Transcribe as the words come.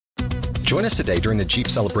Join us today during the Jeep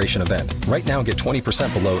Celebration event. Right now, get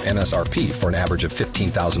 20% below MSRP for an average of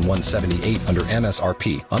 $15,178 under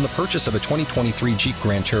MSRP on the purchase of a 2023 Jeep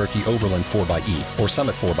Grand Cherokee Overland 4xE or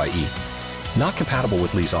Summit 4xE. Not compatible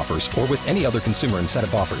with lease offers or with any other consumer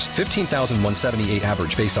incentive offers. $15,178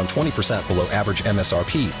 average based on 20% below average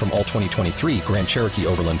MSRP from all 2023 Grand Cherokee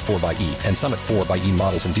Overland 4xE and Summit 4xE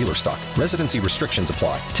models in dealer stock. Residency restrictions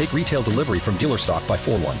apply. Take retail delivery from dealer stock by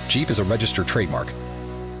 4/1. Jeep is a registered trademark.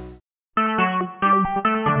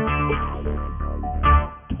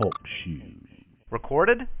 Talk shoes.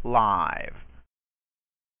 Recorded live.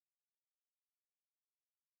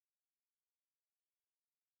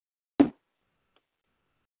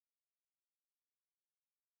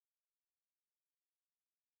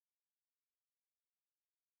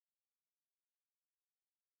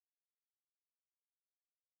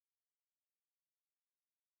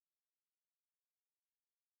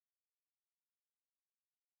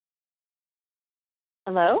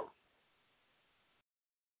 Hello?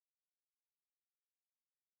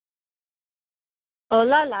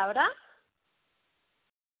 Hola, Laura.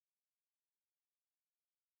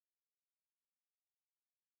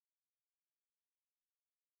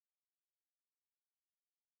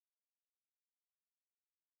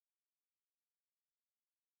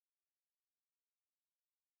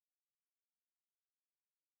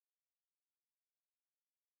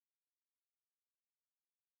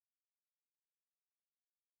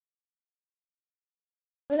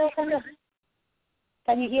 Hello, hello.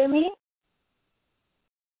 Can you hear me?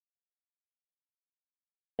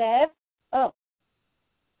 Deb? Oh.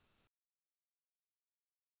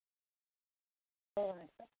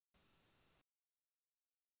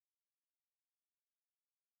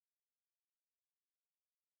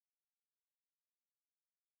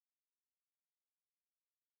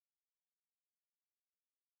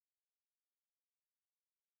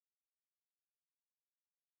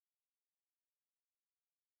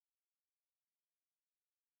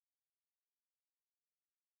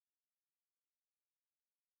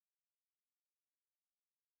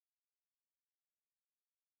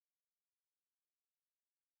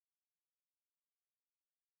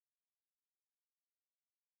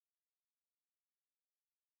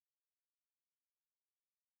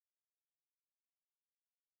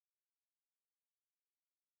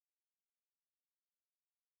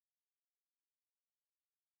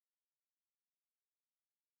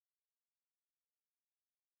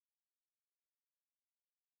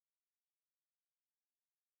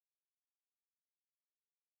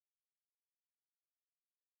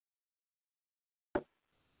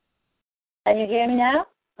 Can you hear me now?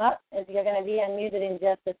 Oh, you're going to be unmuted in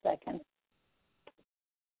just a second.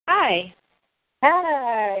 Hi.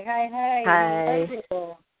 Hi. Hi.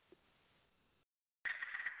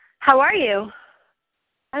 How are you?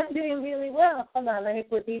 I'm doing really well. Hold on, let me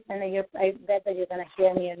put these in. I bet that you're going to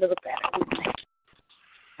hear me a little better.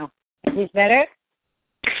 Is this better?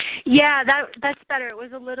 Yeah, that's better. It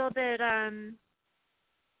was a little bit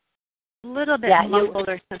muffled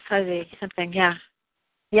or fuzzy, something. Yeah.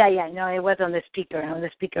 Yeah. No, it was on the speaker. On the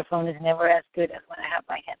speakerphone is never as good as when I have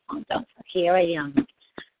my headphones on. So here I am.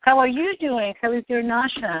 How are you doing? How is your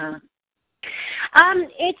nausea?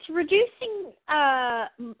 It's reducing.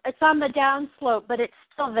 It's on the down slope, but it's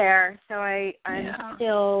still there. So I'm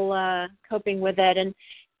still coping with it. And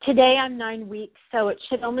today I'm 9 weeks, so it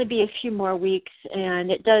should only be a few more weeks. And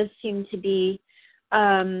it does seem to be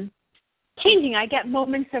changing. I get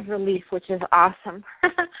moments of relief, which is awesome.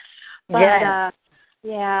 But,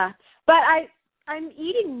 yeah. But I'm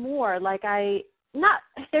eating more.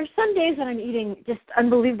 There's some days when I'm eating just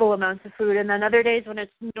unbelievable amounts of food, and then other days when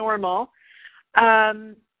it's normal.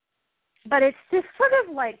 But it's just sort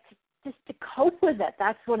of like just to cope with it.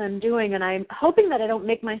 That's what I'm doing, and I'm hoping that I don't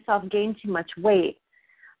make myself gain too much weight.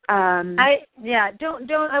 I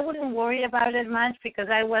wouldn't worry about it much because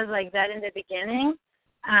I was like that in the beginning.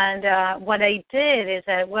 And what I did is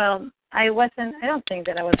that, I don't think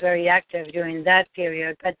that I was very active during that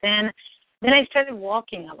period, but then I started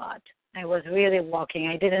walking a lot. I was really walking.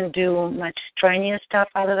 I didn't do much strenuous stuff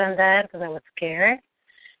other than that because I was scared.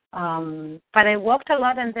 But I walked a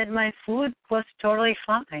lot, and then my food was totally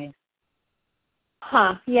fine.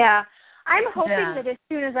 Huh, yeah. I'm hoping that as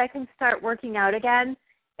soon as I can start working out again,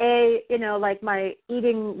 my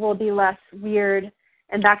eating will be less weird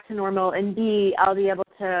and back to normal, and B, I'll be able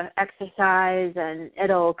to exercise and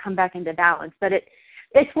it'll come back into balance. But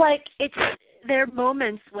there are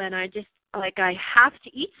moments when I just, I have to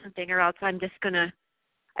eat something or else I'm just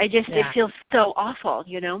it feels so awful,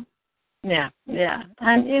 Yeah.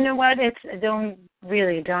 And you know what? I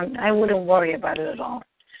wouldn't worry about it at all.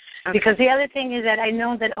 Okay. Because the other thing is that I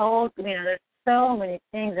know that there's so many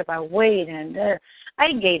things about weight, and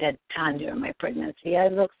I gained a ton during my pregnancy. I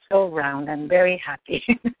look so round. I'm very happy.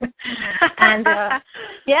 And,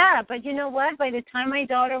 but you know what? By the time my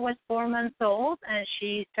daughter was 4 months old and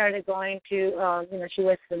she started going to, she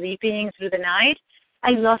was sleeping through the night,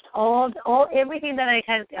 I lost everything that I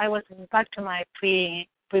had. I was back to my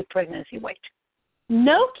pre-pregnancy weight.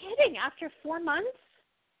 No kidding. After 4 months?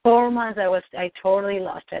 4 months, I totally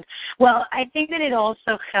lost it. Well, I think that it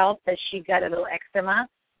also helped that she got a little eczema,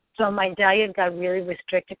 so my diet got really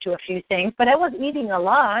restricted to a few things. But I was eating a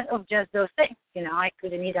lot of just those things. I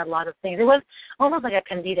couldn't eat a lot of things. It was almost like a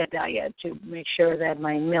candida diet to make sure that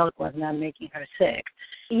my milk was not making her sick.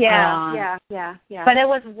 Yeah. But I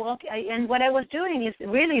was walking, and what I was doing is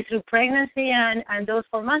really through pregnancy and those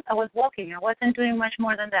 4 months, I was walking. I wasn't doing much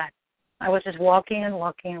more than that. I was just walking and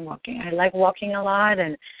walking and walking. I like walking a lot,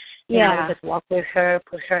 and I would just walk with her,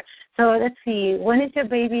 push her. So let's see, when is your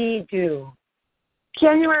baby due?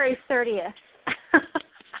 January 30th.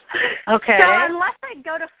 Okay. So unless I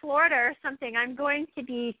go to Florida or something, I'm going to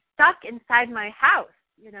be stuck inside my house,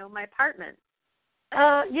 my apartment.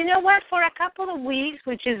 You know what? For a couple of weeks,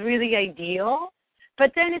 which is really ideal,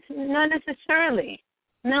 but then it's not necessarily.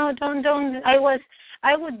 No, don't.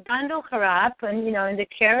 I would bundle her up, and in the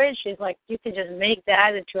carriage, it's like you can just make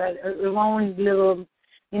that into a own little,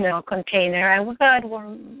 container. I would go out,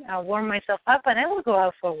 warm myself up, and I will go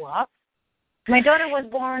out for a walk. My daughter was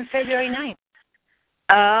born February 9th.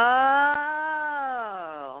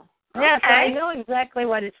 Oh. Okay. Yeah, so I know exactly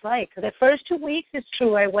what it's like. The first 2 weeks, it's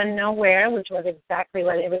true, I went nowhere, which was exactly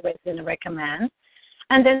what everybody's going to recommend.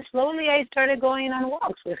 And then slowly I started going on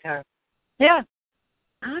walks with her. Yeah.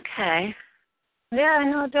 Okay. Yeah,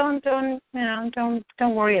 no,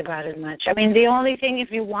 don't worry about it much. I mean, the only thing,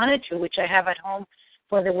 if you wanted to, which I have at home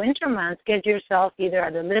for the winter months, get yourself either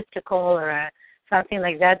an elliptical or something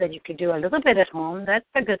like that you could do a little bit at home. That's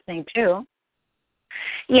a good thing too.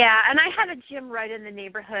 Yeah, and I have a gym right in the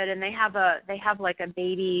neighborhood, and they have like a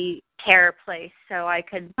baby care place, so I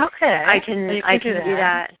can do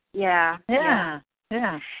that. Yeah.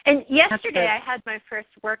 And yesterday I had my first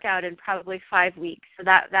workout in probably 5 weeks, so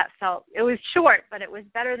that felt, it was short, but it was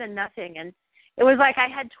better than nothing. And it was like I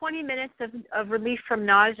had 20 minutes of relief from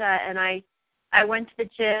nausea, and I went to the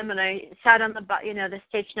gym and I sat on the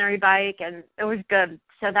stationary bike, and it was good.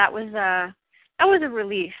 So that was a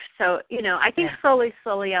relief. So I think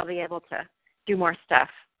slowly I'll be able to do more stuff.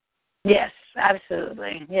 Yes,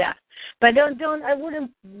 absolutely. Yeah. But don't I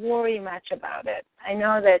wouldn't worry much about it. I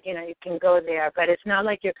know that, you can go there, but it's not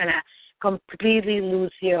like you're going to completely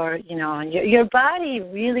lose your body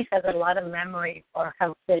really has a lot of memory for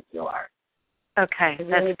how fit you are. Okay,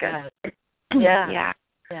 really that's good. Yeah. Yeah.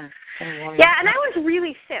 Yeah. Yeah, and I was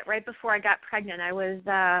really fit right before I got pregnant. I was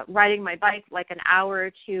riding my bike like an hour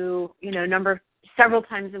or two, several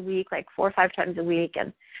times a week, like 4 or 5 times a week,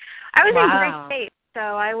 and I was in great shape. So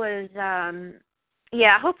I was,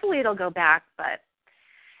 hopefully it'll go back, but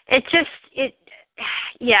I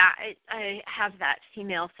have that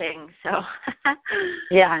female thing, so.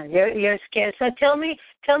 Yeah, you're scared. So tell me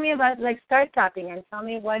about, start topping and tell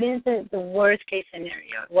me what is the worst case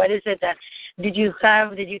scenario? What is it that, did you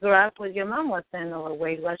grow up with your mom? What kind of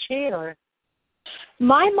weight was she, or?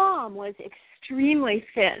 My mom was extremely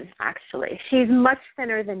thin, actually. She's much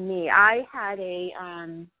thinner than me. I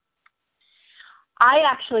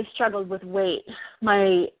actually struggled with weight.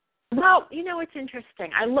 It's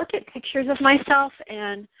interesting. I look at pictures of myself,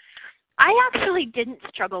 and I actually didn't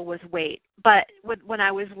struggle with weight, when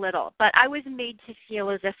I was little, but I was made to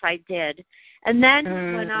feel as if I did. And then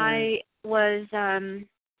when I was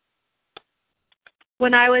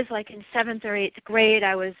like in 7th or 8th grade,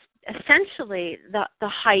 I was essentially the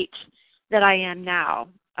height that I am now.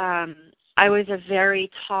 I was a very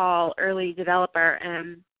tall early developer,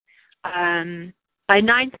 and by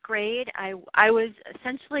 9th grade, I was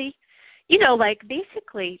essentially,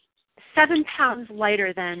 basically 7 pounds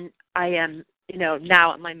lighter than I am,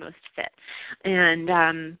 now at my most fit.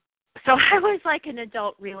 And so I was like an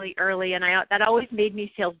adult really early, and that always made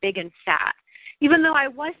me feel big and fat, even though I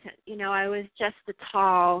wasn't. I was just a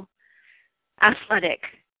tall, athletic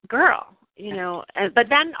girl, But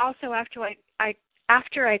then also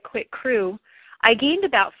after I quit crew, I gained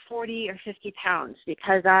about 40 or 50 pounds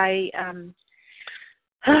because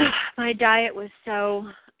my diet was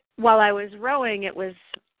while I was rowing, it was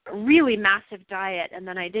a really massive diet, and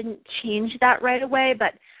then I didn't change that right away,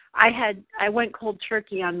 but I went cold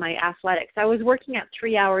turkey on my athletics. I was working out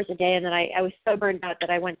 3 hours a day, and then I was so burned out that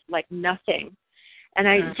I went to nothing. And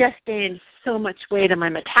I just gained so much weight, and my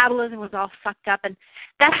metabolism was all fucked up. And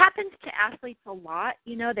that happens to athletes a lot.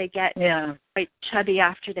 You know, they get quite chubby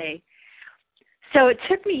after they. So it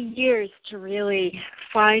took me years to really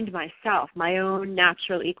find myself, my own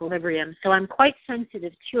natural equilibrium. So I'm quite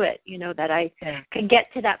sensitive to it, you know, that I can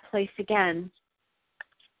get to that place again.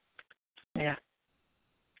 Yeah.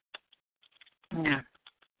 Yeah.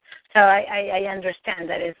 So I understand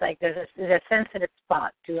that it's like there's a sensitive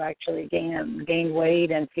spot to actually gain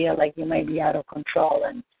weight and feel like you might be out of control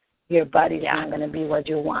and your body's not going to be what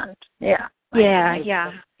you want. Yeah.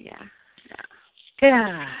 Yeah.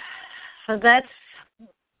 So that's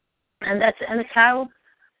how.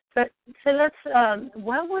 So let's.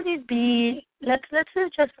 What would it be? Let's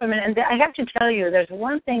just for a minute. And I have to tell you, there's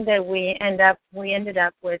one thing that we ended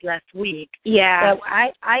up with last week. Yeah.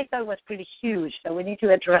 That I thought was pretty huge. So we need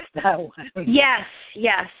to address that one. Yes.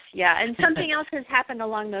 And something else has happened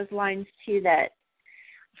along those lines too that,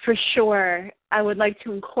 for sure, I would like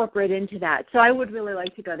to incorporate into that. So I would really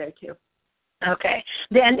like to go there too. Okay.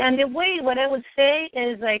 And the way, what I would say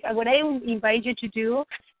is, like, what I would invite you to do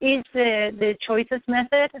is the choices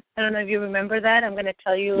method. I don't know if you remember that. I'm going to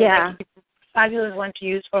tell you. Yeah. Like, it's a fabulous one to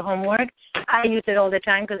use for homework. I use it all the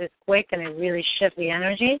time because it's quick and it really shifts the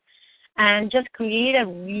energy. And just create a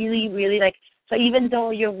really, really, like, so even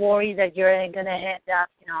though you're worried that you're going to end up,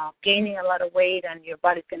 you know, gaining a lot of weight and your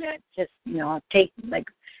body's going to just, you know,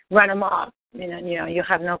 run amok, you know, you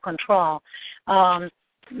have no control.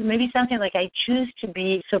 Maybe something like, I choose to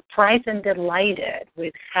be surprised and delighted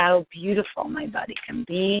with how beautiful my body can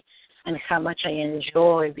be and how much I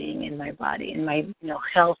enjoy being in my body, in my, you know,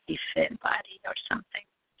 healthy, fit body or something.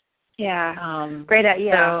 Yeah. Great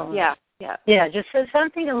idea. So, yeah, just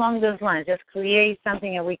something along those lines. Just create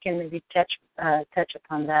something and we can maybe touch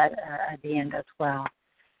upon that at the end as well.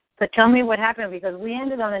 But tell me what happened, because we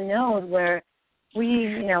ended on a note where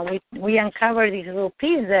we uncover these little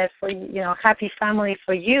pieces that, for, you know, happy family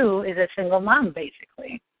for you is a single mom,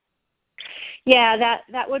 basically. Yeah,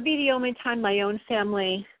 that would be the only time my own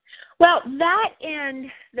family. Well, that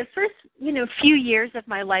and the first, you know, few years of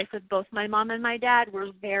my life with both my mom and my dad were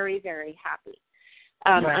very, very happy.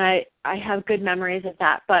 Right. I have good memories of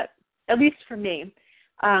that, but at least for me,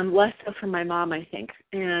 less so for my mom, I think.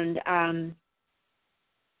 And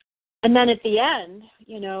then at the end,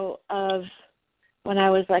 you know, of when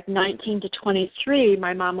I was like 19 to 23,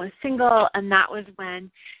 my mom was single, and that was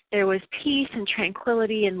when there was peace and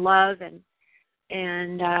tranquility and love, and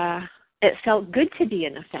it felt good to be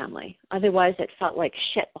in a family. Otherwise, it felt like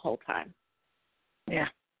shit the whole time. Yeah.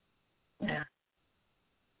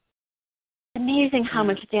 Amazing how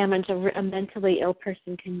much damage a mentally ill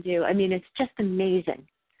person can do. I mean, it's just amazing.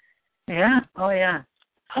 Yeah. Oh, yeah.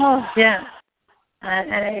 Oh, yeah.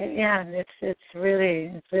 It's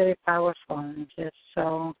really powerful, and just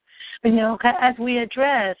so, you know, as we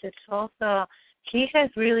address, it's also he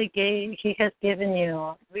has given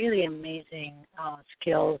you really amazing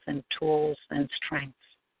skills and tools and strengths.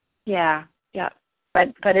 Yeah.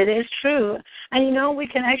 But it is true, and you know, we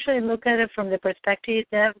can actually look at it from the perspective,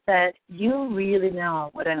 Deb, that you really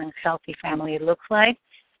know what an unhealthy family looks like,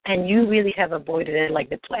 and you really have avoided it like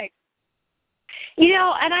the plague. You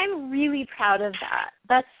know, and I'm really proud of that.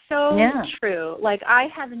 That's so true. Like, I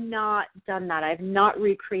have not done that. I've not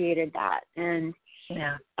recreated that. And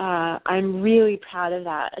I'm really proud of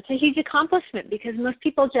that. It's a huge accomplishment because most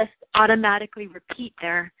people just automatically repeat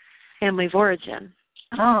their family of origin.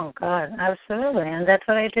 Oh, God, absolutely. And that's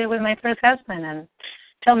what I did with my first husband. And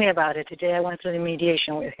tell me about it. Today I went through the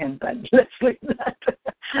mediation with him, but let's leave that.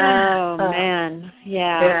 Oh, man.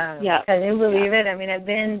 Yeah. Can you believe it? I mean, I've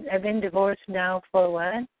been divorced now for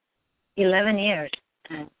what? 11 years.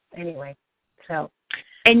 Anyway, so.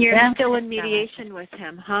 And you're still in mediation with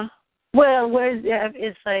him, huh? Well,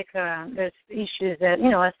 it's like there's issues that, you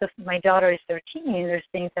know, as my daughter is 13, there's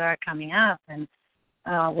things that are coming up, and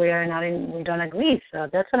we don't agree. So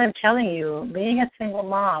that's what I'm telling you. Being a single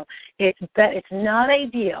mom, it's not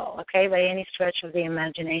ideal, okay, by any stretch of the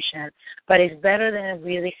imagination, but it's better than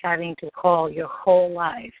really having to call your whole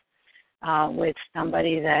life with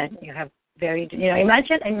somebody that you have very, you know,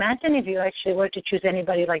 imagine if you actually were to choose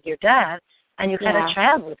anybody like your dad and you had a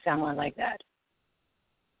child with someone like that.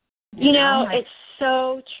 You know, it's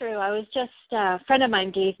so true. I was just, a friend of mine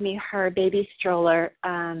gave me her baby stroller,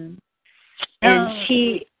 and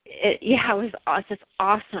it was this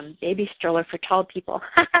awesome baby stroller for tall people.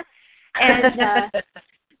 And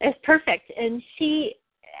it's perfect. And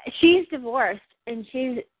she's divorced, and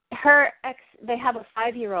her ex, they have a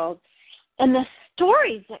 5-year-old, And the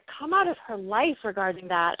stories that come out of her life regarding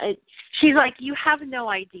that, she's like, you have no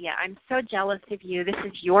idea. I'm so jealous of you. This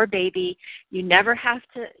is your baby. You never have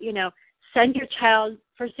to, send your child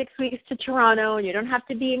for 6 weeks to Toronto, and you don't have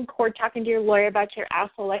to be in court talking to your lawyer about your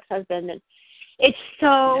asshole ex-husband. And it's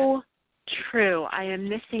so true. I am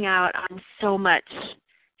missing out on so much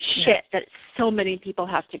shit that so many people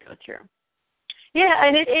have to go through. Yeah,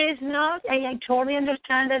 and it is not, I totally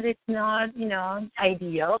understand that it's not,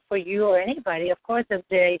 ideal for you or anybody. Of course, the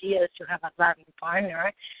idea is to have a loving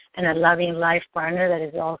partner and a loving life partner that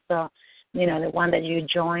is also, the one that you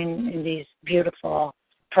join in this beautiful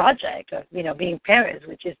project of, being parents,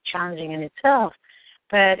 which is challenging in itself.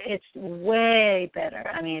 But it's way better,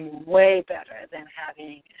 way better than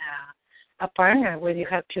having a partner where you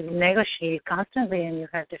have to negotiate constantly and you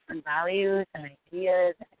have different values and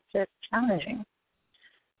ideas. It's just challenging.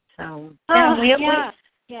 So,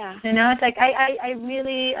 it's like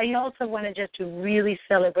I also wanted just to really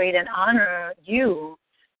celebrate and honor you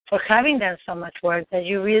for having done so much work that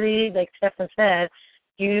you really, like Stefan said,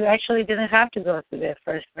 you actually didn't have to go through the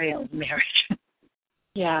first failed marriage.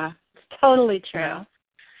 Yeah, it's totally true.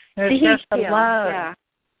 There's just a love.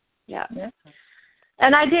 Yeah.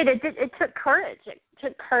 And I did. It took courage. It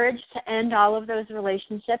took courage to end all of those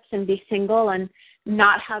relationships and be single and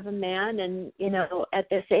not have a man. And, at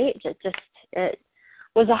this age, it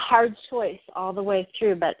was a hard choice all the way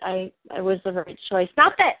through, but it was the right choice.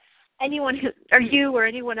 Not that anyone you or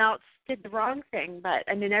anyone else did the wrong thing, but,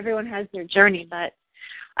 everyone has their journey. But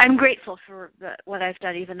I'm grateful for what I've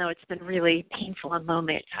done, even though it's been really painful and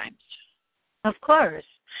lonely at times. Of course.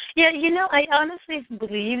 Yeah, I honestly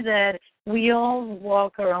believe that we all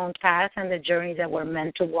walk our own path and the journey that we're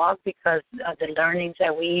meant to walk because of the learnings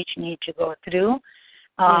that we each need to go through.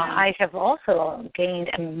 I have also gained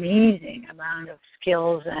amazing amount of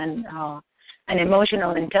skills and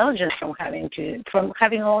emotional intelligence from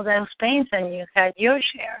having all those pains, and you had your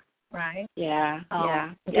share, right?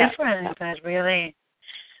 Different, but really.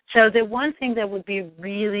 So the one thing that would be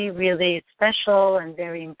really, really special and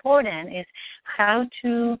very important is how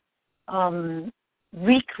to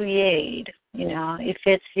recreate, if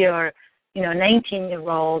it's your,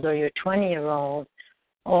 19-year-old or your 20-year-old,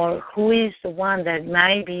 or who is the one that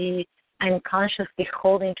might be unconsciously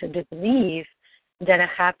holding to the belief that a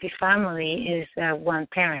happy family is a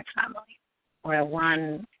one-parent family or a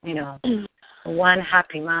one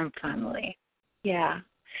happy mom family. Yeah.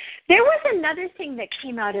 There was another thing that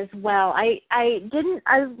came out as well. I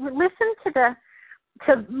listened to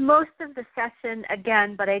most of the session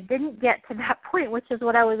again, but I didn't get to that point, which is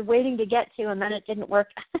what I was waiting to get to, and then it didn't work.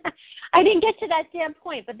 I didn't get to that damn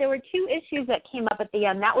point, but there were two issues that came up at the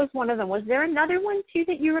end. That was one of them. Was there another one, too,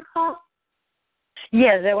 that you recall?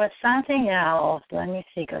 Yeah, there was something else. Let me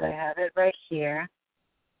see, because I have it right here.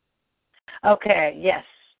 Okay, yes.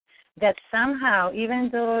 That somehow, even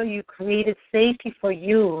though you created safety for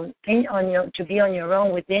you to be on your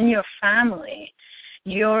own within your family,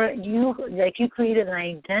 you created an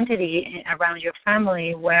identity around your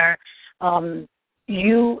family where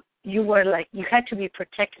you were like you had to be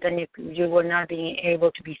protected and you were not being able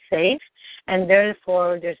to be safe, and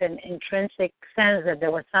therefore there's an intrinsic sense that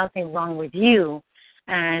there was something wrong with you,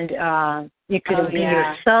 and you couldn't be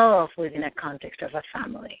yourself within a context of a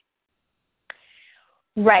family.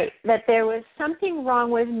 Right, that there was something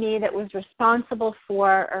wrong with me that was responsible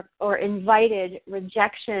for or invited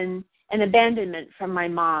rejection and abandonment from my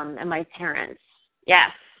mom and my parents.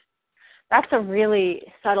 Yes, that's a really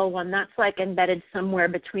subtle one. That's like embedded somewhere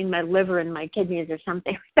between my liver and my kidneys or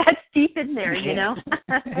something. That's deep in there, Yes.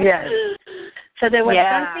 So there was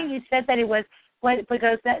something you said that it was,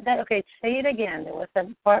 because that okay, say it again. There was a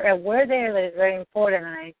word there that is very important,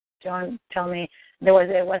 and don't tell me. It was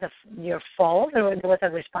your fault, or there was a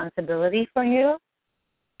responsibility for you?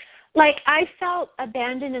 Like, I felt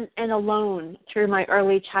abandoned and alone through my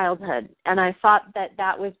early childhood, and I thought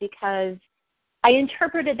that was because I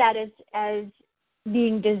interpreted that as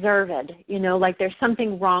being deserved, like there's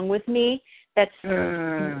something wrong with me that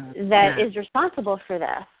is responsible for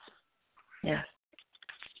this. Yeah.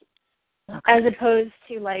 Okay. As opposed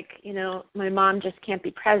to, like, my mom just can't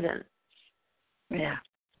be present. Yeah.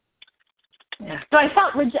 Yeah. So I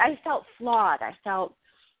felt flawed. I felt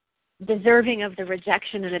deserving of the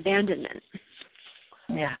rejection and abandonment.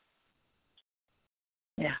 Yeah.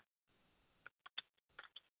 Yeah.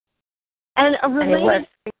 And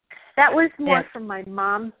that was more from my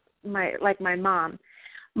mom, my mom.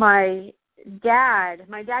 My dad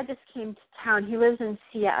just came to town. He lives in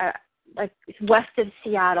Seattle, like west of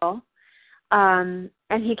Seattle. And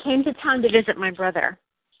he came to town to visit my brother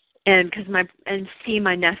and see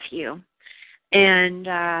my nephew. And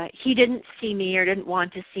he didn't see me or didn't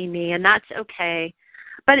want to see me, and that's okay.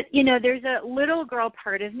 But, there's a little girl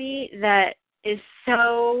part of me that is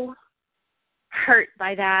so hurt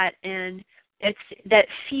by that, and that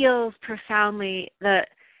feels profoundly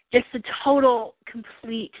just the total,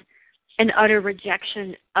 complete, and utter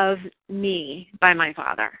rejection of me by my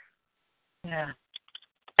father. Yeah.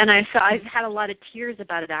 And I've had a lot of tears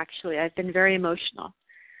about it, actually. I've been very emotional.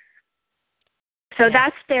 So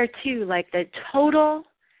that's there, too, like the total,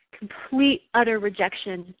 complete, utter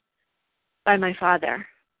rejection by my father.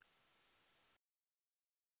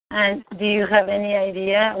 And do you have any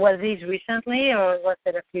idea, was this recently or was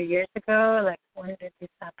it a few years ago? Like, when did this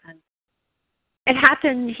happen? It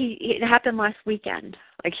happened last weekend.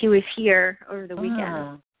 Like, he was here over the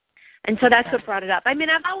weekend. And so that's what brought it up. I mean,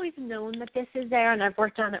 I've always known that this is there, and I've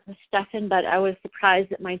worked on it with Stefan, but I was surprised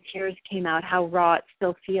that my tears came out, how raw it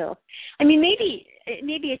still feels. I mean, maybe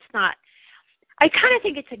it's not. I kind of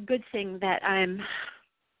think it's a good thing that I'm,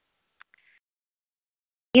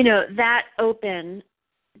 that open,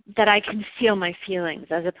 that I can feel my feelings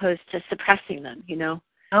as opposed to suppressing them,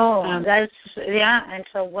 Oh, and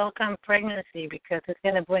so welcome pregnancy, because it's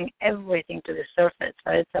going to bring everything to the surface.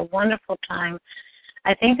 So it's a wonderful time.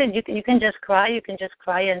 I think that you can just cry. You can just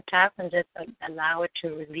cry and tap and just allow it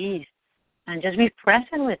to release and just be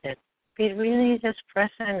present with it. Be really just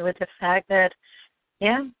present with the fact that,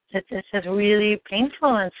 it's just really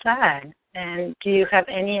painful and sad. And do you have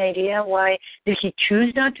any idea why? Did he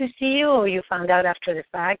choose not to see you, or you found out after the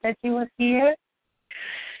fact that he was here?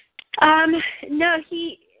 No,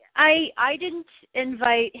 I didn't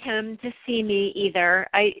invite him to see me either.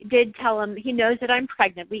 I did tell him, he knows that I'm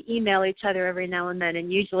pregnant. We email each other every now and then,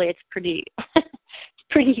 and usually it's pretty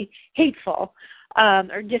hateful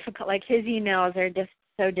or difficult. Like, his emails are just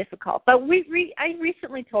so difficult. But I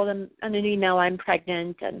recently told him on an email I'm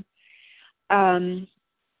pregnant, and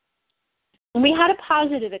we had a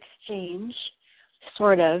positive exchange,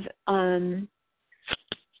 sort of,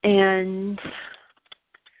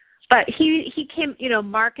 but he came,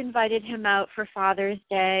 Mark invited him out for Father's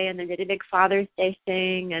Day, and they did a big Father's Day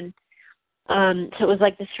thing, and so it was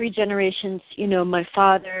like the three generations, my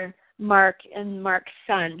father, Mark, and Mark's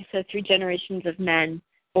son, so 3 generations of men,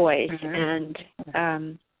 boys, and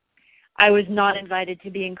I was not invited to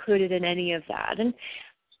be included in any of that, and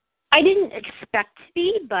I didn't expect to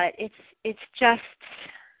be, but it's just,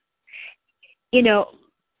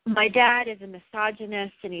 my dad is a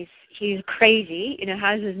misogynist, and he's crazy,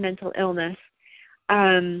 has his mental illness.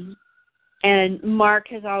 And Mark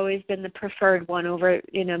has always been the preferred one over,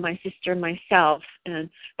 my sister and myself.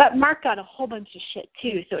 But Mark got a whole bunch of shit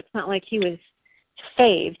too, so it's not like he was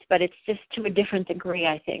saved, but it's just to a different degree,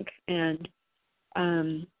 I think. And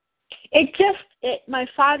my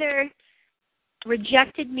father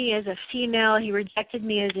rejected me as a female. He rejected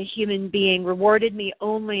me as a human being, rewarded me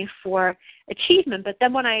only for achievement. But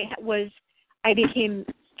then when I became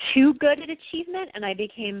too good at achievement and I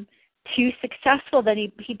became too successful,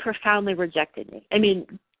 then he profoundly rejected me. I mean,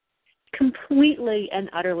 completely and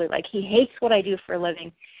utterly. Like, he hates what I do for a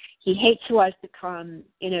living. He hates who I've become.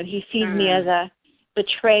 He sees me as a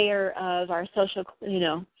betrayer of our social,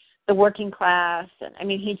 the working class. And I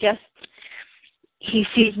mean, he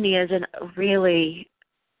sees me as really,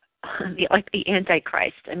 like the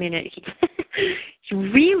Antichrist. I mean, he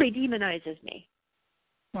really demonizes me.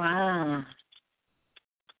 Wow.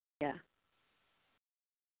 Yeah.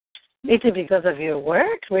 Is it because of your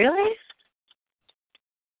work, really?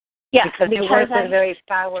 Yeah. Because you work with very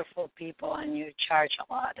powerful people and you charge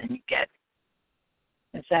a lot and you get.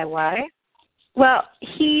 Is that why? Well,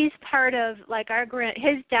 he's part of, like,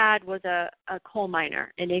 his dad was a coal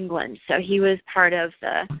miner in England, so he was part of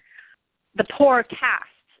the poor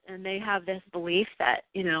caste, and they have this belief that,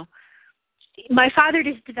 my father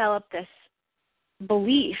just developed this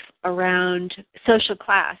belief around social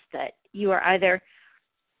class that you are either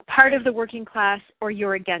part of the working class or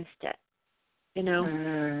you're against it,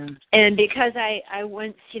 And because I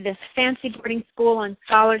went to this fancy boarding school on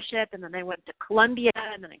scholarship, and then I went to Columbia,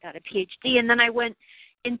 and then I got a PhD, and then I went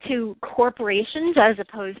into corporations as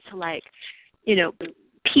opposed to, like,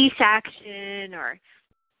 Peace Action or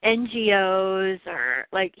NGOs, or,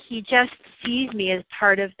 like, he just sees me as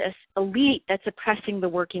part of this elite that's oppressing the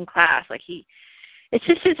working class. Like, it's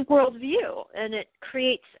just his worldview, and it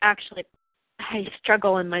creates, actually, I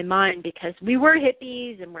struggle in my mind because we were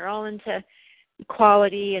hippies and we're all into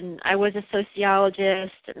equality, and I was a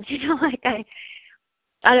sociologist, and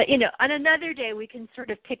on another day we can sort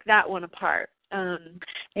of pick that one apart. But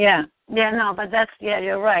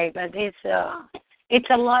you're right, but it's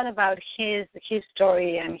a lot about his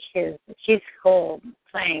story and his whole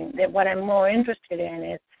playing. That what I'm more interested in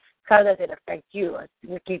is how does it affect you? As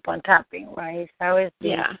we keep on tapping, right? How is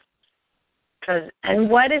the and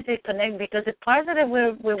what is it connect? Because the part that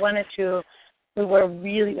we wanted to, we were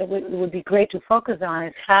really, it would be great to focus on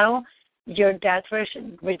is how your dad's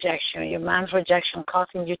rejection, your mom's rejection,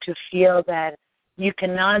 causing you to feel that you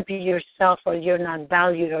cannot be yourself, or you're not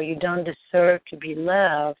valued, or you don't deserve to be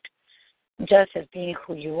loved, just as being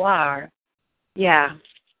who you are. Yeah.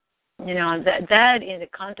 You know, that in the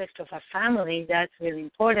context of a family, that's really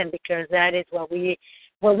important, because that is what we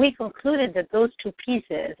concluded, that those two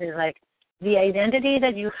pieces is like the identity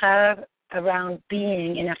that you have around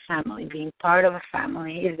being in a family, being part of a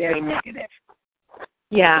family, is very negative.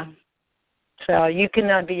 Yeah. So you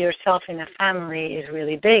cannot be yourself in a family is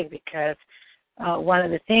really big, because one of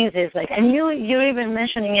the things is like, and you're even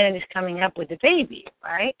mentioning it, and it's coming up with the baby,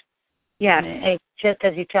 right? Yeah. And just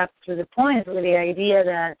as you tapped through the points with the idea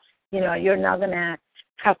that, you know, you're not going to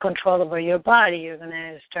have control over your body. You're going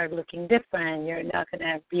to start looking different. You're not going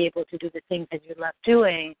to be able to do the things that you love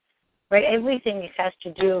doing, right? Everything has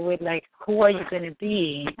to do with, like, who are you going to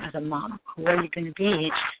be as a mom? Who are you going to be?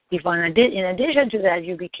 If in addition to that,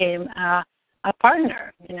 you became a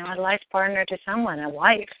partner, you know, a life partner to someone, a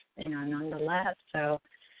wife, you know, nonetheless. So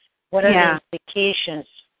what are the implications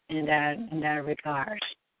in that regard?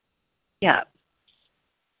 Yeah.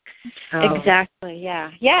 Exactly.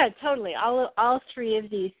 Yeah. Yeah, totally. All three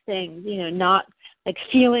of these things, you know, not like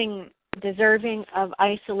feeling deserving of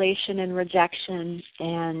isolation and rejection,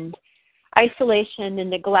 and isolation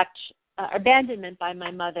and neglect, abandonment by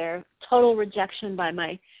my mother, total rejection by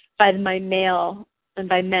my male and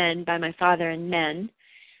by men, by my father and men.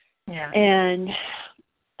 Yeah. And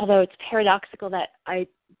although it's paradoxical that I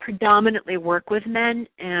predominantly work with men,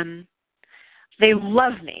 and they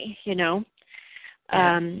love me, you know.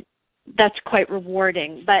 That's quite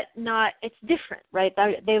rewarding, but it's different, right?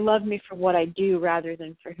 They love me for what I do rather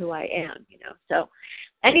than for who I am, you know. So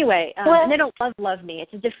anyway, and they don't love me.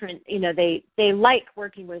 It's a different, you know, they like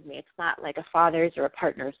working with me. It's not like a father's or a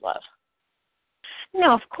partner's love.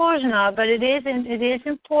 No, of course not, but it is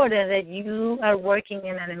important that you are working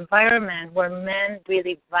in an environment where men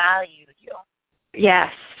really value you.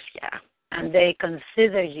 Yes, yeah. And they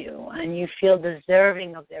consider you, and you feel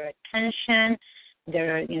deserving of their attention.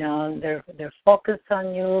 They're focused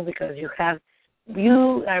on you because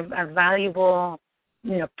you are a valuable,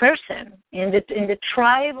 you know, person in the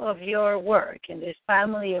tribe of your work, in this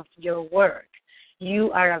family of your work.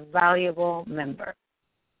 You are a valuable member.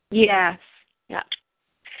 Yes, yeah.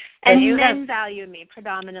 And men value me.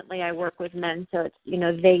 Predominantly, I work with men, so it's, you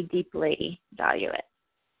know, they deeply value it.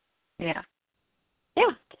 Yeah.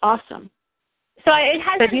 Yeah, it's awesome. So it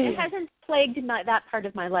hasn't plagued that part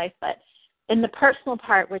of my life, but in the personal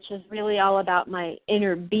part, which is really all about my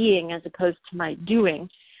inner being as opposed to my doing,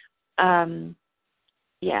 and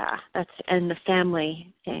the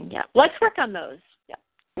family thing. Yeah, let's work on those. Yeah.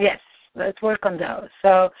 Yes, let's work on those.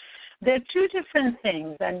 So they're two different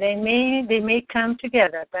things, and they may come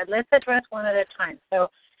together, but let's address one at a time. So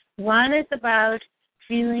one is about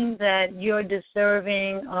feeling that you're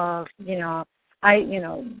deserving of,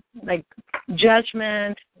 like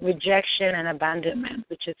judgment, rejection, and abandonment,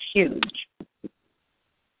 which is huge.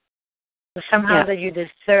 So somehow that you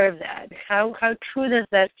deserve that. How true does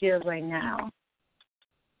that feel right now?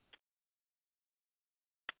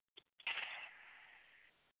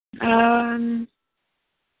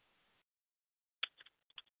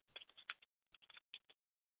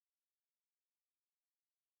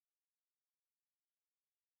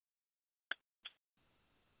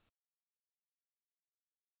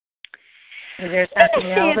 Is there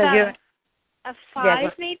something else that you're... A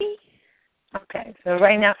 5, maybe? Okay, so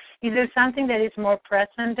right now, is there something that is more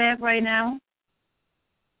present, Deb, right now?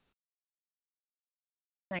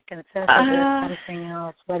 I can sense that there's something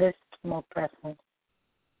else. What is more present?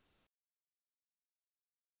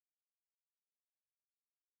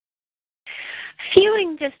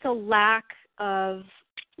 Feeling just a lack of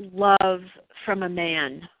love from a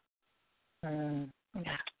man.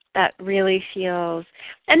 Yeah. That really feels,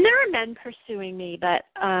 and there are men pursuing me, but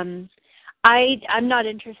I'm not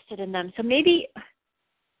interested in them. So maybe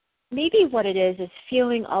what it is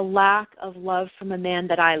feeling a lack of love from a man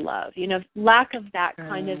that I love. You know, lack of that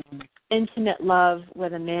kind of intimate love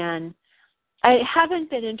with a man. I haven't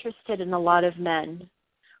been interested in a lot of men.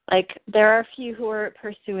 Like, there are a few who are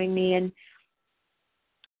pursuing me, and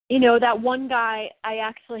you know, that one guy I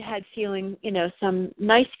actually had feeling, you know, some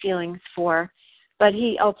nice feelings for. But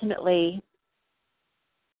he ultimately,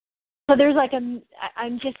 so there's like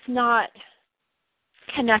I'm just not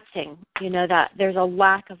connecting, you know, that there's a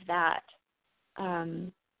lack of that.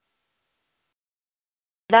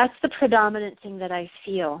 That's the predominant thing that I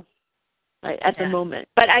feel right at the moment.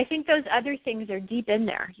 But I think those other things are deep in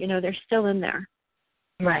there. They're still in there.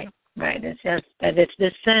 Right. It's just that it's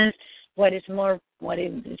the sense. What is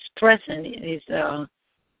present is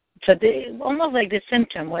almost like the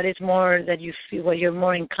symptom. What is more that you feel, what you're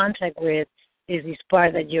more in contact with, is this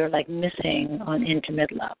part that you're like missing on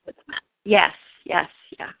intimate love with the man. Yes. Yeah.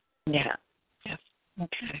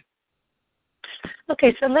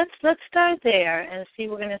 Okay, so let's start there and see.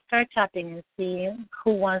 We're going to start tapping and see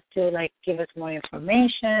who wants to give us more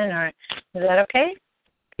information. Or is that okay?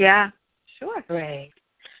 Yeah. Sure. Great.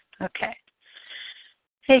 Okay.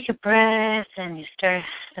 Take a breath and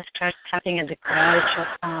let's start tapping at the gratitude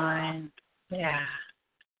point. Yeah.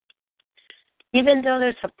 Even though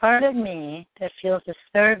there's a part of me that feels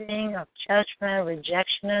deserving of judgment,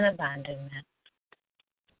 rejection, and abandonment.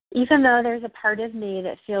 Even though there's a part of me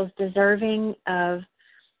that feels deserving of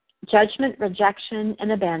judgment, rejection,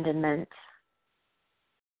 and abandonment.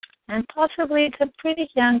 And possibly it's a pretty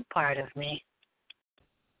young part of me.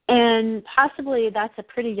 And possibly that's a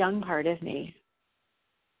pretty young part of me.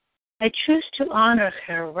 I choose to honor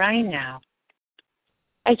her right now.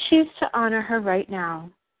 I choose to honor her right now.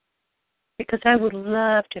 Because I would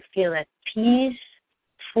love to feel at peace,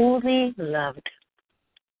 fully loved.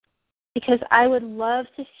 Because I would love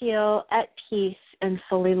to feel at peace and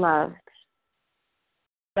fully loved.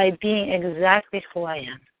 By being exactly who I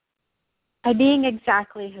am. By being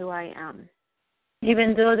exactly who I am.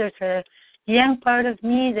 Even though there's a young part of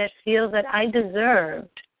me that feels that I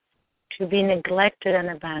deserved to be neglected and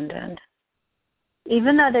abandoned.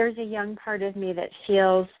 Even though there's a young part of me that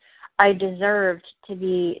feels I deserved to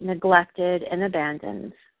be neglected and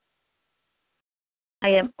abandoned. I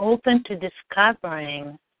am open to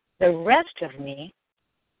discovering the rest of me.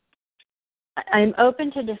 I'm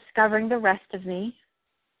open to discovering the rest of me.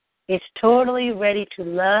 Is totally ready to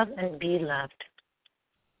love and be loved.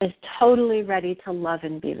 Is totally ready to love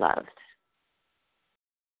and be loved.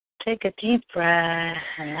 Take a deep breath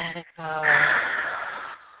and let it go.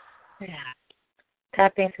 Yeah.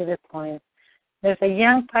 Tapping to the point. There's a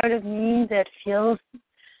young part of me that feels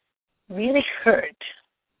really hurt.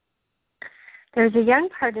 There's a young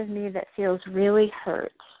part of me that feels really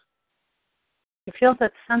hurt. She feels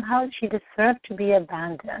that somehow she deserved to be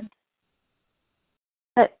abandoned.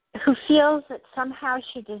 But who feels that somehow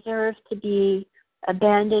she deserves to be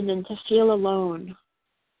abandoned and to feel alone.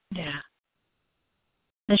 Yeah.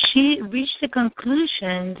 And she reached the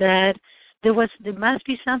conclusion that there must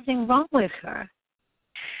be something wrong with her.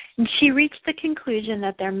 And she reached the conclusion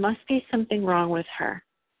that there must be something wrong with her.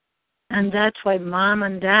 And that's why Mom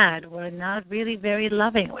and Dad were not really very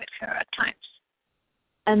loving with her at times.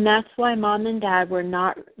 And that's why Mom and Dad were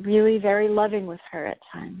not really very loving with her at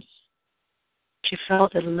times. She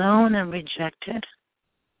felt alone and rejected.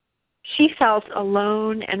 She felt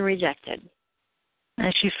alone and rejected.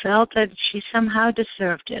 And she felt that she somehow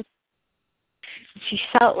deserved it. She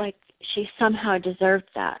felt like she somehow deserved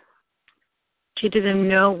that. She didn't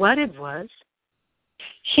know what it was.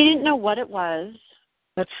 She didn't know what it was.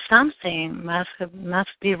 But something must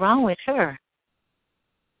be wrong with her.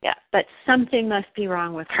 Yeah, but something must be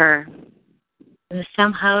wrong with her. And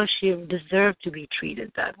somehow she deserved to be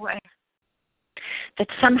treated that way. That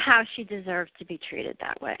somehow she deserved to be treated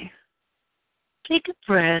that way. Take a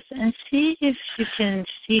breath and see if you can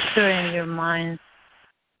see her in your mind's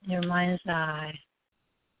eye.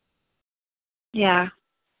 Yeah.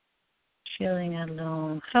 Feeling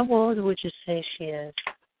alone. How old would you say she is?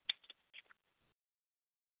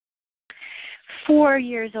 4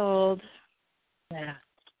 years old. Yeah.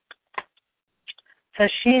 So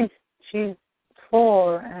she's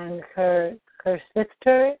 4, and her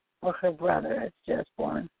sister or her brother is just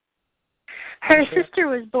born. Her sister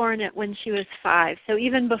was born when she was 5. So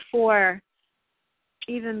even before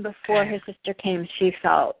her sister came, she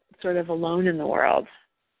felt sort of alone in the world.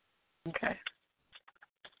 Okay.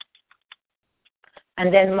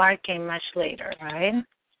 And then Mark came much later, right?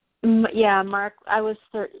 Yeah, Mark. I was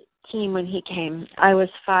 13 when he came. I was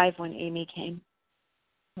 5 when Amy came.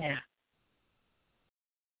 Yeah.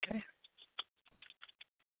 Okay.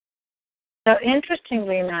 So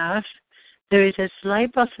interestingly enough, there is a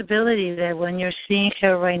slight possibility that when you're seeing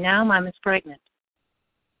her right now, Mom is pregnant.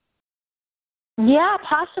 Yeah,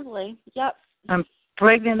 possibly. Yep. I'm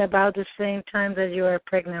pregnant about the same time that you are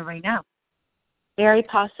pregnant right now. Very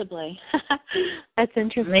possibly. That's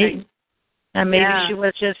interesting. Maybe she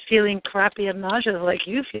was just feeling crappy and nauseous like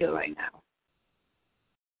you feel right now.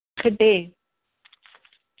 Could be.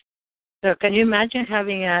 So can you imagine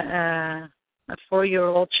having a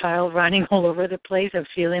 4-year-old child running all over the place and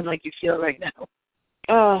feeling like you feel right now?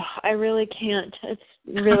 Oh, I really can't. It's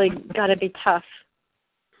really got to be tough.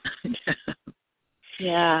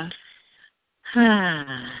 Yeah.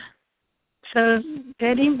 So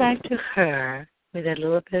getting back to her with a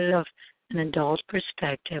little bit of an adult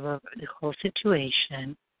perspective of the whole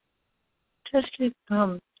situation, just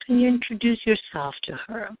can you introduce yourself to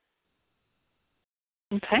her?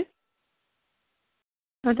 Okay.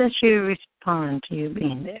 How does she respond to you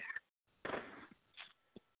being there?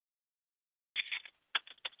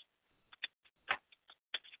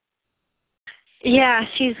 Yeah,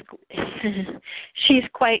 she's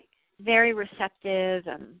quite very receptive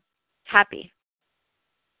and happy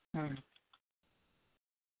to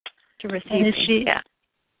receive me. Yeah.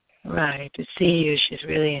 Right, to see you. She's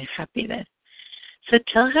really happy then. So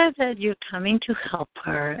tell her that you're coming to help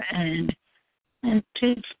her and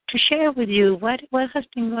to share with you what has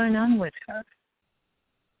been going on with her.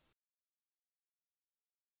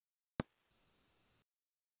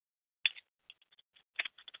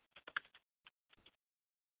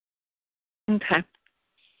 Okay.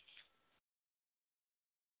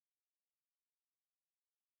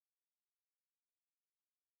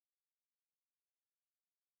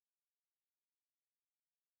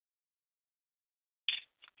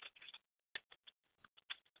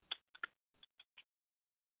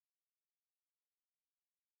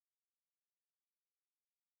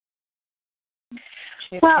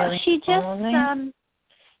 Well, she just,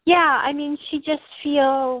 yeah, I mean, she just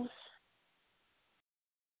feels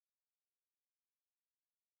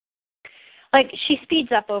like she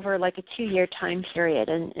speeds up over like a 2-year time period,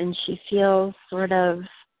 and she feels sort of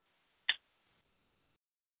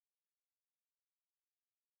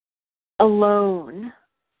alone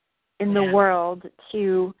in the world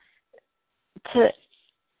to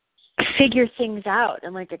figure things out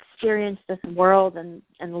and like experience this world and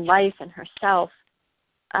life and herself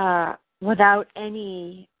without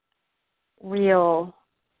any real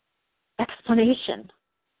explanation.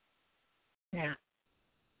 Yeah.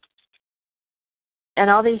 And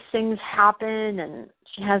all these things happen, and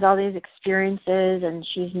she has all these experiences, and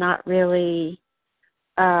she's not really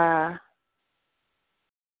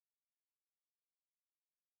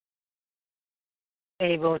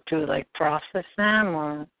able to like process them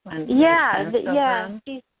or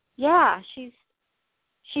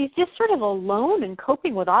she's just sort of alone and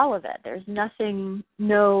coping with all of it. There's nothing,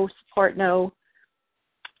 no support, no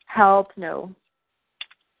help, no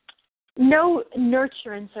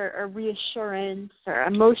nurturance or reassurance or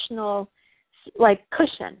emotional like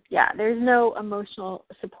cushion. Yeah, there's no emotional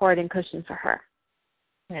support and cushion for her.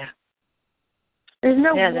 Yeah. There's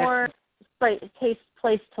no more place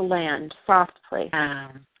to land, soft place. Yeah.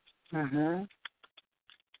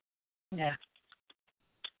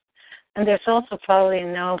 And there's also probably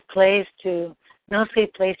no safe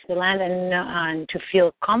place to land and to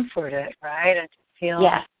feel comforted, right? And to feel.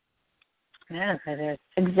 Yeah. Yes, it is.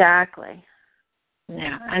 Exactly.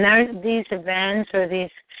 Yeah. And are these events or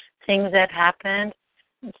these things that happened,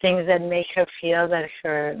 things that make her feel that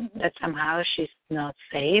somehow she's not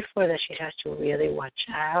safe or that she has to really watch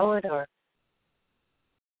out or?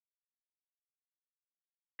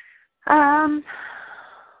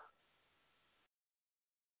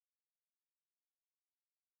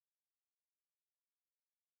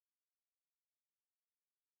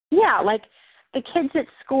 Yeah, like the kids at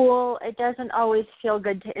school, it doesn't always feel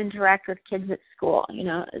good to interact with kids at school. You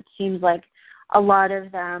know, it seems like a lot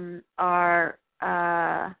of them are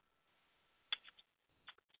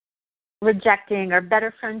rejecting or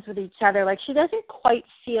better friends with each other. Like she doesn't quite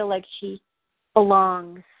feel like she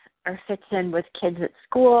belongs or fits in with kids at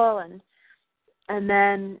school, and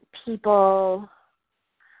then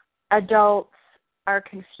adults are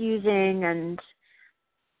confusing, and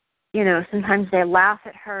you know, sometimes they laugh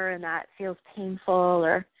at her and that feels painful,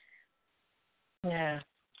 or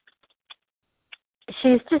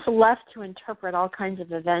she's just left to interpret all kinds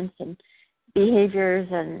of events and behaviors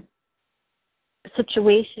and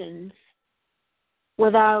situations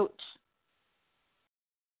without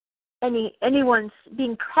anyone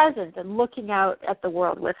being present and looking out at the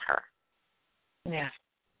world with her. Yeah.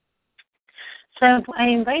 So I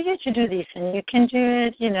invite you to do this, and you can do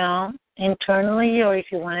it, you know, internally, or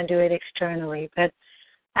if you want to do it externally. But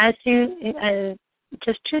as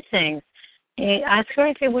just two things. Ask her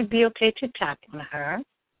if it would be okay to tap on her.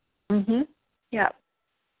 Mhm. Yeah.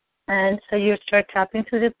 And so you start tapping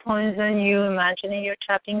to the points on you, imagining you're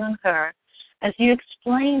tapping on her. As you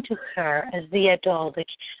explain to her as the adult, like,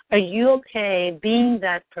 are you okay being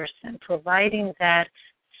that person, providing that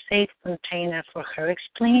safe container for her,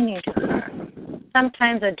 explaining to her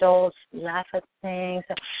sometimes adults laugh at things.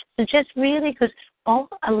 So just really, because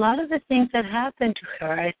a lot of the things that happened to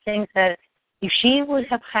her are things that if she would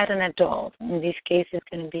have had an adult, in this case it's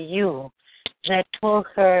going to be you, that told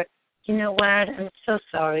her, you know what, I'm so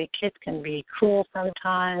sorry, kids can be cruel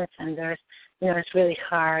sometimes, and there's, it's really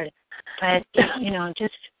hard. But,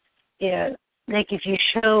 just, like if you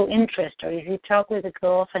show interest, or if you talk with the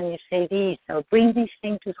girls and you say these, or bring these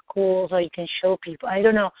things to schools, or you can show people, I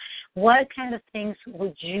don't know, what kind of things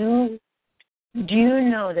do you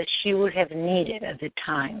know that she would have needed at the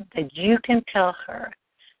time that you can tell her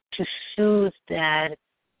to soothe that,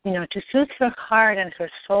 to soothe her heart and her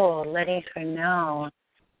soul, letting her know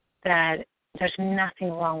that there's nothing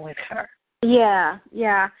wrong with her. Yeah.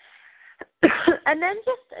 And then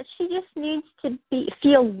she just needs to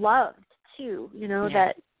feel loved too,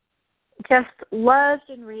 that just loved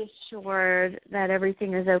and reassured that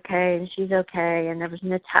everything is okay and she's okay and everything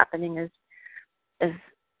that's happening is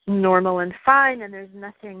normal and fine, and there's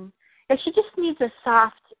nothing. And she just needs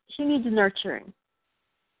she needs nurturing.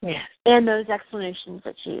 Yes. And those explanations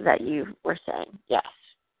that you were saying. Yes.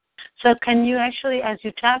 So can you actually, as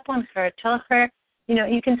you tap on her, tell her,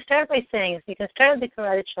 you can start by saying, you can start at the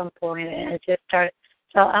karate chomp point and just start.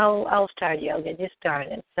 So I'll start you. I'll get you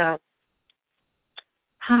started. So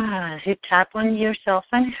as you tap on yourself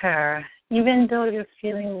and her, even though you're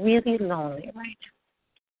feeling really lonely right now.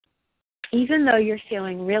 Even though you're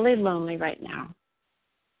feeling really lonely right now.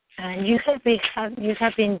 And you have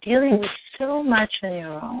been dealing with so much on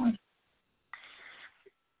your own.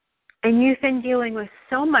 And you've been dealing with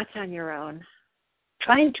so much on your own.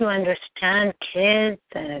 Trying to understand kids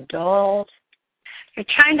and adults. You're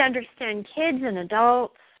trying to understand kids and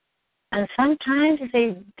adults. And sometimes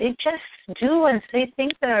they just do and say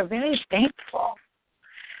things that are very painful.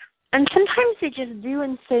 And sometimes they just do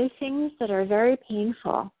and say things that are very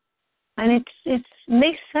painful. And it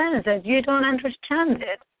makes sense that you don't understand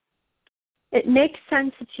it. It makes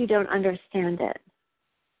sense that you don't understand it.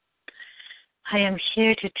 I am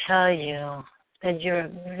here to tell you that you're a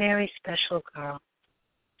very special girl.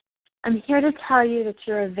 I'm here to tell you that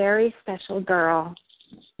you're a very special girl.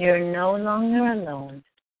 You're no longer alone.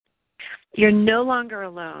 You're no longer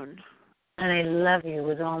alone. And I love you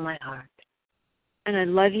with all my heart. And I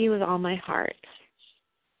love you with all my heart.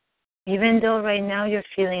 Even though right now you're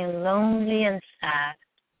feeling lonely and sad.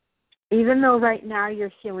 Even though right now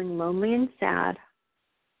you're feeling lonely and sad.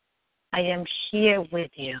 I am here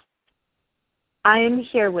with you. I am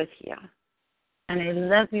here with you. And I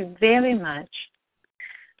love you very much.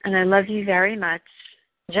 And I love you very much.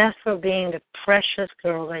 Just for being the precious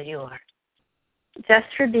girl that you are. Just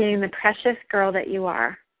for being the precious girl that you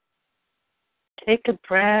are. Take a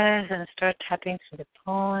breath and start tapping to the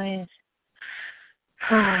points.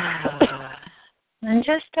 And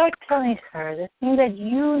just start telling her the thing that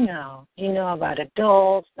you know. You know about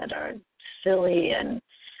adults that are silly and,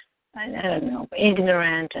 I don't know,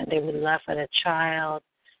 ignorant, and they would laugh at a child.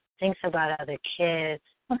 Things about other kids.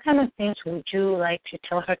 What kind of things would you like to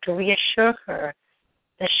tell her to reassure her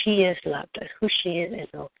that she is loved, that who she is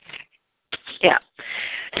okay? Yeah.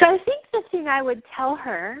 So I think the thing I would tell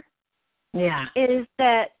her is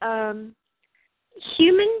that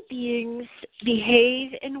human beings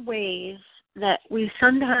behave in ways that we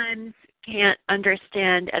sometimes can't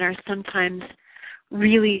understand and are sometimes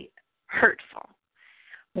really hurtful.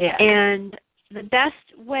 Yeah. And the best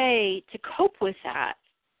way to cope with that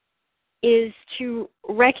is to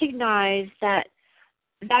recognize that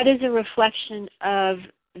that is a reflection of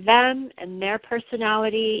them and their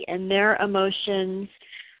personality and their emotions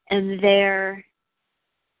and their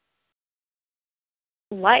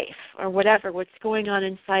life or what's going on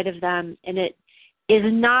inside of them. And it is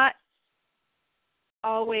not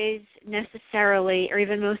always necessarily, or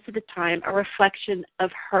even most of the time, a reflection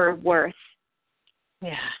of her worth.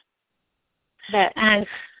 Yeah. And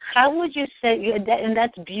how would you say, and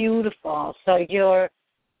that's beautiful, so your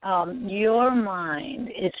mind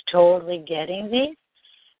is totally getting this.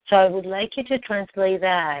 So I would like you to translate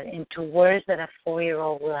that into words that a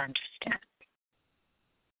 4-year-old will understand.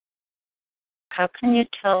 How can you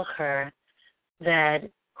tell her that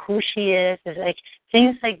who she is like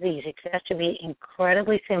things like these? It has to be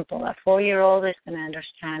incredibly simple. A 4-year-old is going to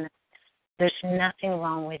understand there's nothing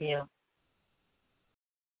wrong with you.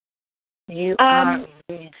 You're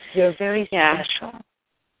very special.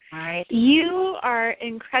 All right? You are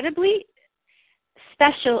incredibly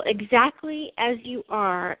special exactly as you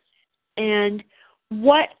are, and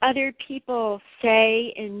what other people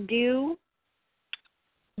say and do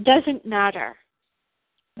doesn't matter.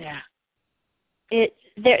 Yeah.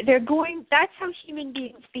 They're going. That's how human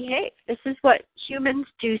beings behave. This is what humans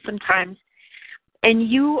do sometimes. and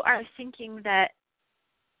you are thinking that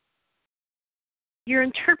you're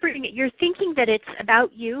interpreting it, you're thinking that it's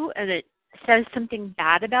about you and it says something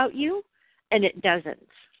bad about you, and it doesn't.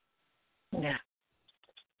 Yeah.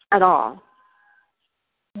 At all.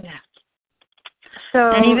 Yeah.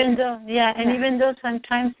 So, and even though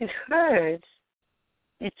sometimes it hurts,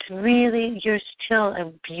 it's really, you're still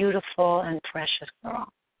a beautiful and precious girl.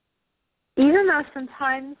 Even though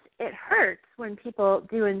sometimes it hurts when people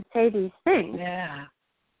do and say these things. Yeah.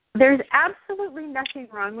 There's absolutely nothing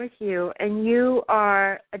wrong with you, and you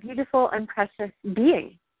are a beautiful and precious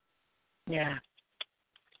being. Yeah.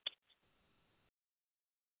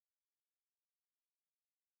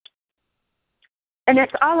 And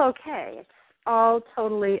it's all okay. It's all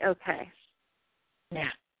totally okay.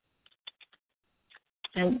 Yeah.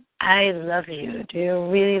 And I love you. Do you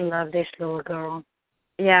really love this little girl?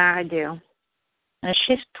 Yeah, I do. And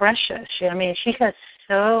she's precious. She has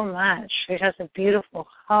so much. She has a beautiful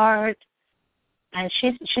heart. And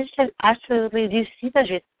she's just absolutely, do you see that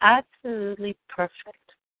she's absolutely perfect?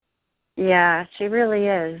 Yeah, she really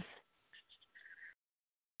is.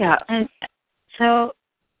 Yeah. And so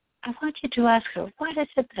I want you to ask her, what is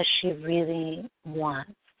it that she really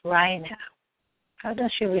wants right now? How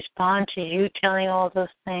does she respond to you telling all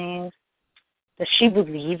those things? Does she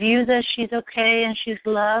believe you that she's okay and she's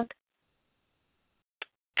loved?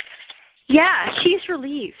 Yeah, she's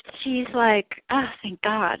relieved. She's like, oh, thank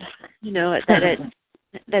God, that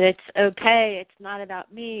it's okay. It's not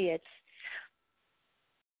about me.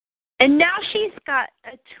 And now she's got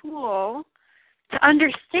a tool to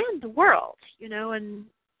understand the world, in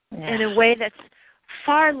a way that's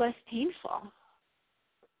far less painful.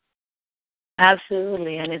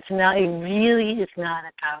 Absolutely, and it really is not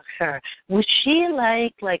about her. Would she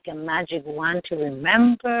like a magic wand to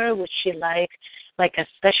remember? Would she like a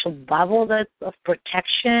special bubble of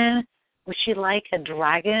protection? Would she like a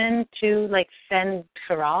dragon to fend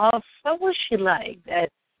her off? What would she like?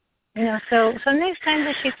 So next time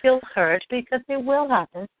that she feels hurt, because it will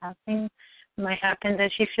happen, something might happen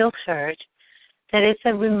that she feels hurt, that it's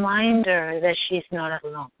a reminder that she's not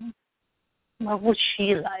alone. What would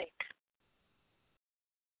she like?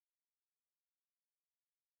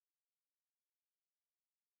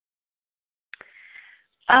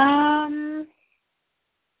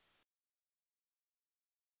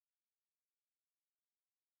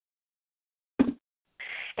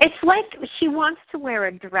 It's like she wants to wear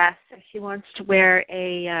a dress, or she wants to wear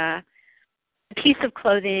a piece of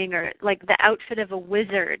clothing, or like the outfit of a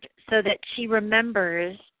wizard, so that she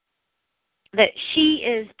remembers that she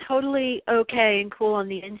is totally okay and cool on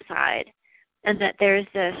the inside, and that there's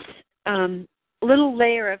this little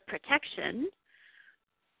layer of protection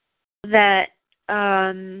that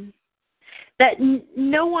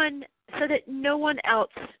no one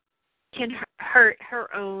else can hurt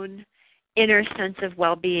her own inner sense of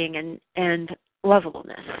well-being and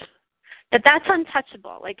lovableness. That's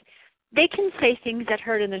untouchable. Like, they can say things that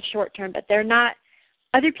hurt in the short term, but they're not.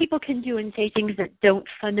 Other people can do and say things that don't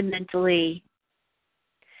fundamentally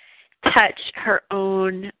touch her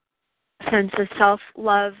own sense of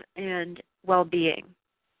self-love and well-being.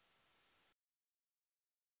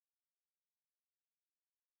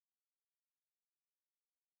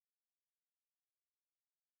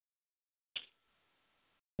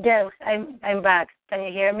 Yes, I'm back. Can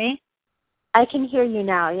you hear me? I can hear you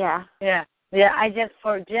now, yeah. Yeah.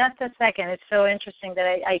 For just a second, it's so interesting that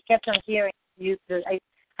I kept on hearing you.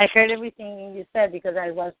 I heard everything you said because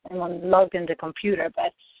I'm logged in the computer,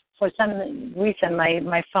 but for some reason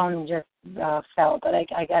my phone just fell. But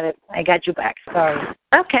I got you back. Sorry.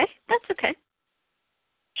 Okay, that's okay.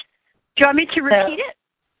 Do you want me to repeat it?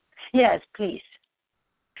 Yes, please.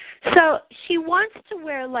 So she wants to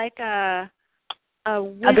wear like a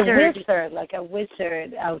wizard, like a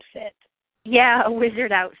wizard outfit. Yeah, a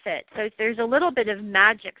wizard outfit. So there's a little bit of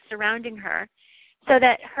magic surrounding her, so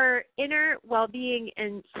that her inner well-being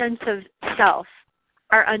and sense of self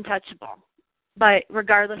are untouchable, but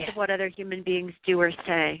regardless of what other human beings do or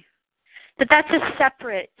say. That's a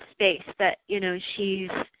separate space that, she's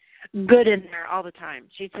good in there all the time.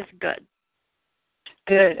 She's just good.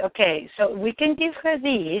 Good. Okay. So we can give her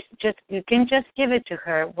these. You can just give it to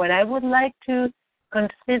her. What I would like to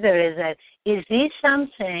consider is this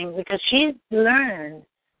something, because she's learned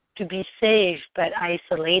to be safe by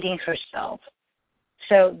isolating herself.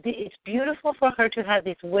 So it's beautiful for her to have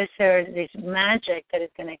this wizard, this magic that is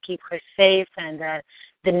going to keep her safe, and that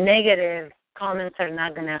the negative comments are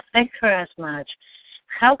not going to affect her as much.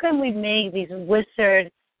 How can we make this wizard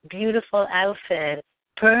beautiful outfit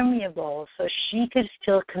permeable so she could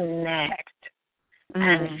still connect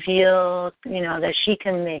and feel, that she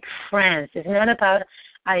can make friends. It's not about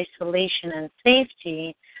isolation and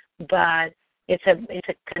safety, but it's a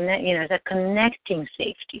connecting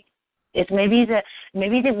safety. It's maybe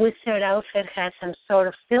the wizard outfit has some sort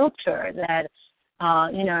of filter that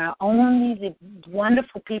only the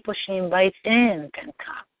wonderful people she invites in can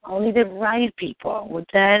come. Only the right people. Would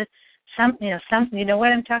that you know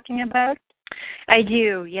what I'm talking about? I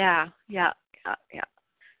do. Yeah.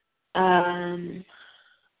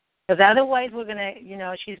 Because otherwise, we're gonna,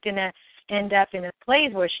 she's gonna end up in a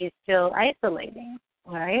place where she's still isolating,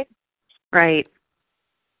 right? Right.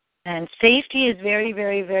 And safety is very,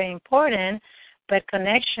 very, very important, but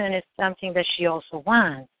connection is something that she also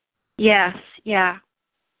wants. Yes. Yeah.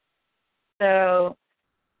 So,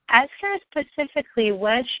 ask her specifically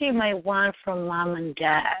what she might want from mom and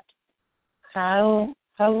dad. How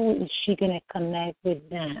is she gonna connect with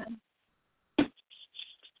them?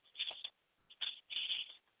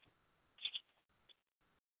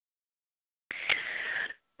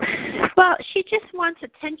 Well, she just wants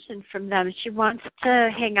attention from them. She wants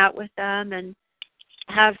to hang out with them and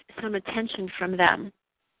have some attention from them,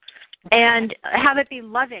 and have it be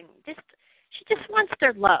loving. She just wants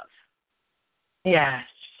their love. Yes.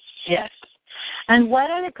 And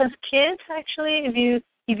what are because kids actually, if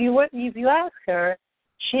you ask her,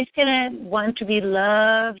 she's gonna want to be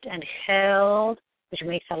loved and held, which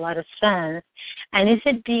makes a lot of sense. And is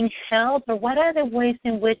it being held, or what are the ways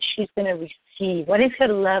in which she's going to receive? What is her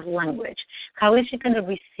love language? How is she going to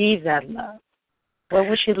receive that love? What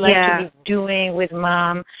would she like to be doing with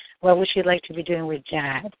mom? What would she like to be doing with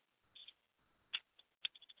dad?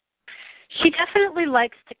 She definitely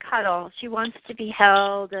likes to cuddle. She wants to be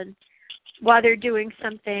held, and while they're doing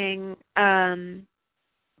something,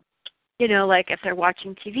 like if they're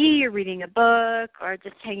watching TV or reading a book or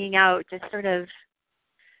just hanging out, just sort of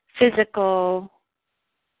physical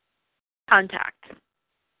contact.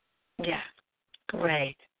 Yeah,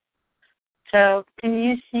 great. So can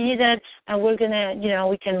you see that we're going to,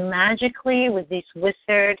 we can magically, with this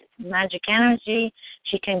wizard magic energy,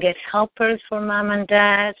 she can get helpers for mom and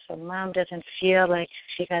dad, so mom doesn't feel like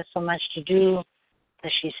she has so much to do,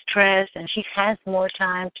 that she's stressed, and she has more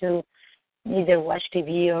time to either watch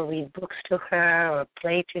TV or read books to her or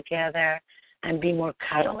play together and be more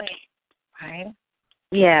cuddly, right?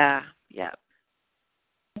 Yeah.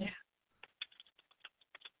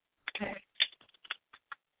 Okay.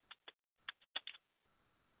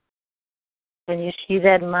 And you see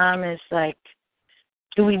that mom is like,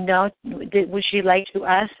 do we know, would she like to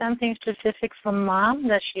ask something specific from mom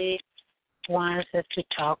that she wants us to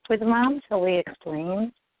talk with mom so we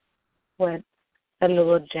explain what the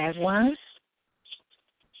little Deb wants?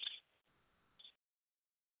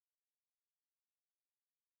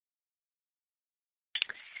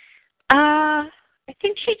 I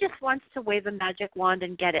think she just wants to wave a magic wand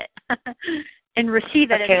and get it and receive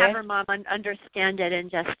it and have her mom understand it and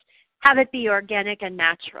just have it be organic and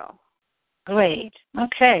natural. Great.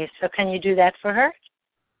 Okay. So can you do that for her?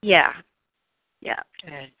 Yeah.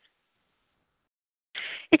 Good.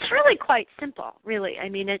 It's really quite simple, really. I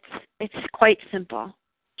mean, it's quite simple.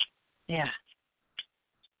 Yeah.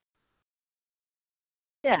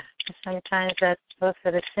 Sometimes those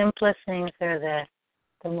are the simplest things are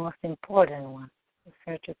the most important ones.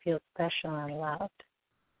 For her to feel special and loved.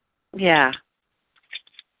 Yeah.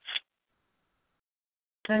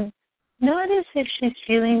 So notice if she's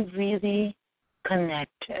feeling really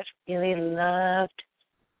connected, really loved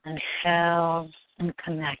and held and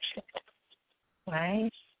connected.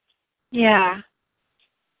 Right? Yeah.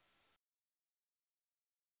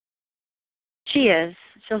 She is.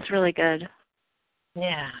 Feels really good.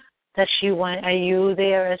 Yeah. Does she want? Are you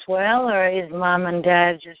there as well, or is mom and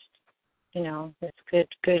dad just, it's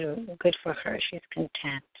good for her? She's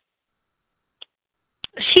content.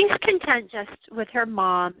 She's content just with her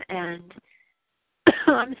mom, and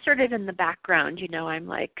I'm sort of in the background. I'm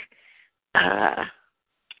like, I'm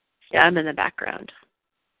in the background.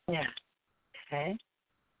 Yeah. Okay.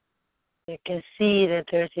 You can see that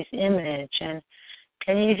there's this image, and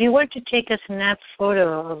if you were to take a snap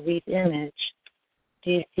photo of this image,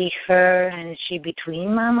 do you see her, and is she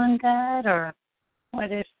between mom and dad, or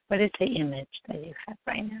what is the image that you have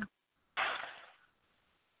right now?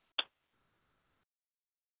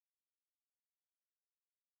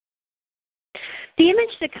 The image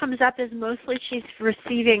that comes up is mostly she's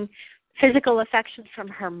receiving physical affection from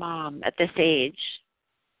her mom at this age.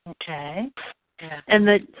 Okay. Yeah.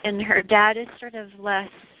 And her dad is sort of less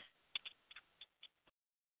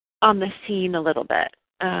on the scene a little bit.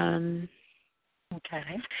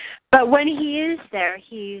 Okay. But when he is there,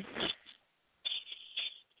 he's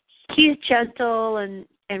he's gentle and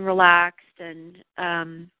relaxed and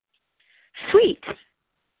sweet.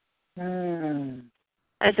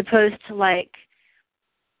 As opposed to like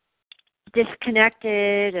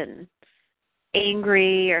disconnected and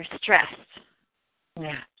angry or stressed.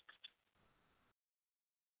 Yeah.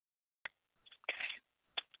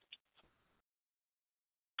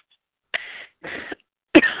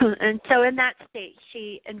 And so in that state,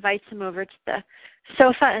 she invites him over to the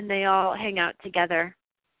sofa, and they all hang out together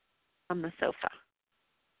on the sofa.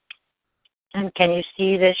 And can you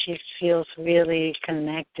see that she feels really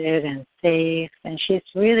connected and safe? And she's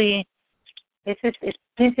really, this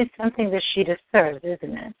is something that she deserves,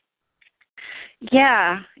 isn't it?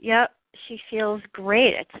 Yeah, yep. She feels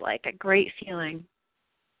great. It's like a great feeling.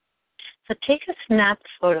 So take a snap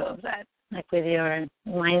photo of that, like with your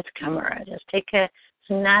mind's camera. Just take a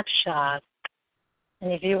snapshot.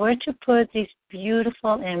 And if you were to put this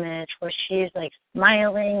beautiful image where she's like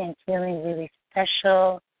smiling and feeling really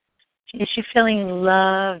special, is she feeling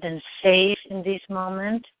loved and safe in this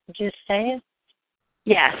moment? Would you say it?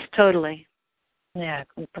 Yes, totally. Yeah,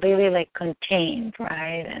 completely like contained,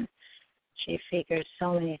 right? And she figured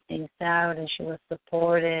so many things out and she was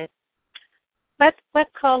supported. What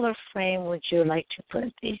color frame would you like to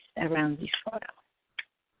put around this photo?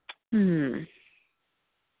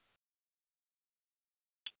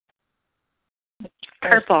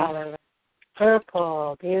 Purple.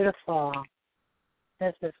 Purple, beautiful.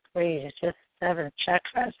 This is great. It's just 7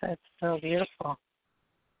 chakras. That's so beautiful.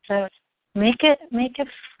 So make a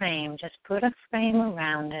frame. Just put a frame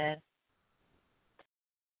around it.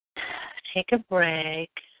 Take a break.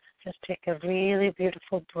 Just take a really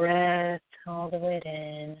beautiful breath all the way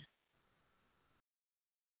in.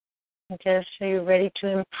 Just so you're ready to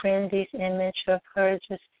imprint this image of her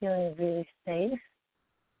just feeling really safe.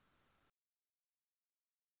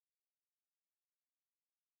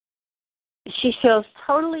 She feels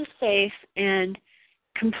totally safe and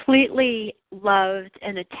completely loved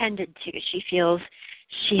and attended to. She feels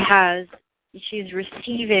she's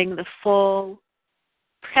receiving the full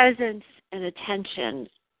presence and attention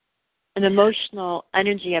and emotional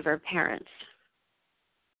energy of her parents.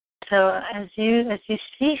 So as you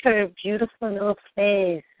see her beautiful little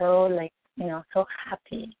face, so so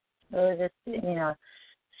happy, so just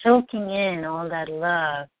soaking in all that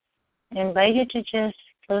love, I invite you to just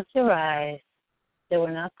close your eyes. They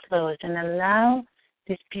were not closed, and allow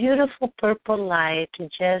this beautiful purple light to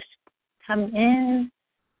just come in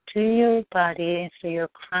to your body, through your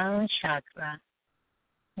crown chakra.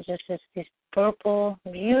 Just as this purple,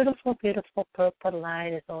 beautiful, beautiful purple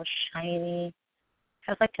light is all shiny,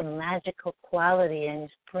 has like a magical quality, and is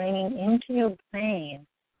bringing into your brain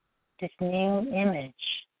this new image,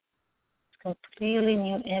 completely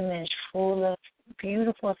new image full of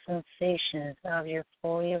beautiful sensations of your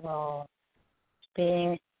 4-year-old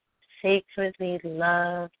being sacredly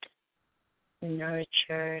loved,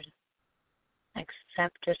 nurtured,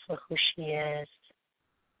 accepted for who she is,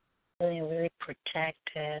 feeling really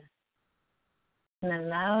protected. And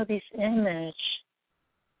allow this image,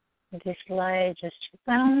 this light just to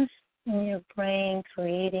bounce in your brain,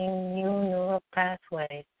 creating new neural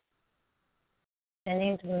pathways,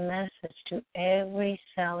 sending the message to every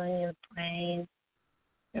cell in your brain,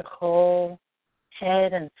 your whole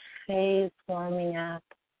head and face warming up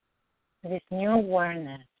with this new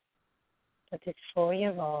awareness that this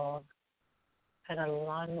 4-year-old had a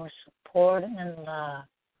lot more support and love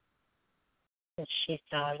than she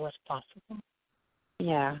thought was possible.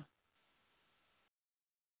 Yeah.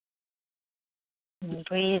 And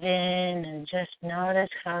breathe in and just notice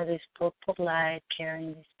how this purple light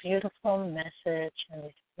carrying this beautiful message and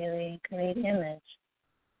this really great image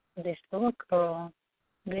of this little girl,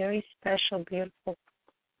 very special, beautiful,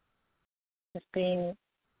 is being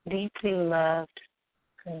deeply loved,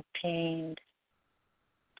 contained,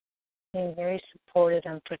 being very supported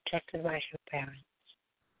and protected by her parents.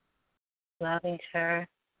 Loving her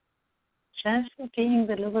just for being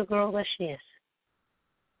the little girl that she is.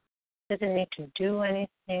 Doesn't need to do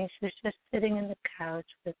anything. She's just sitting on the couch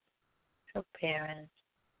with her parents.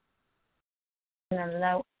 And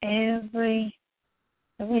allow every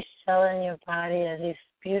cell in your body, as this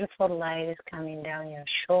beautiful light is coming down your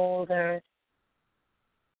shoulders,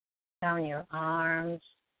 down your arms,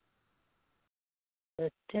 the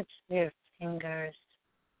tips of your fingers,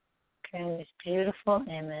 creating this beautiful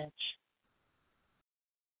image.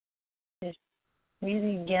 This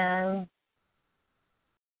really young,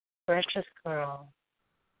 precious girl,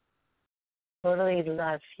 totally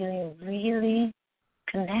loved, feeling really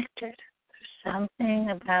connected. There's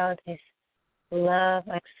something about this love,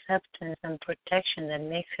 acceptance, and protection that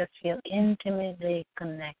makes her feel intimately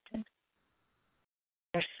connected.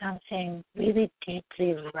 There's something really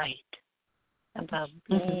deeply right about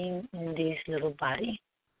being in this little body.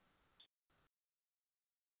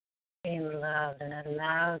 Being loved, and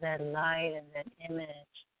allow that light and that image,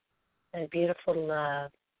 that beautiful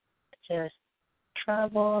love, to just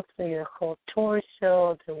travel through your whole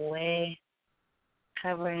torso, the way,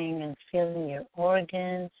 covering and feeling your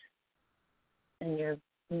organs and your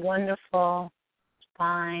wonderful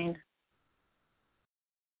spine,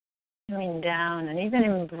 coming down and even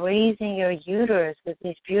embracing your uterus with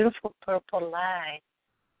this beautiful purple light,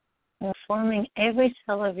 informing every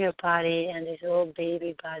cell of your body and this little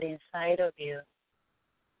baby body inside of you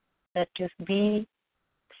that to be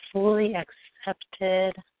fully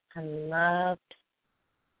accepted and loved,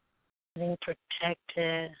 being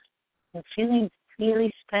protected, and feeling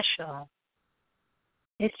really special.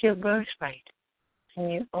 It's your birthright,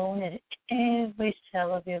 and you own it every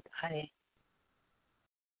cell of your body.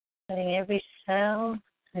 Letting every cell,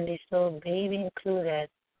 and this little baby included,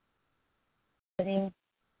 letting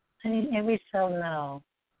every cell know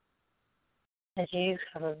that you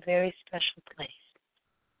have a very special place.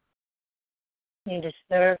 You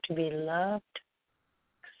deserve to be loved,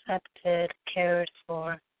 accepted, cared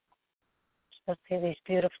for. So feel this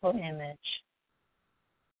beautiful image.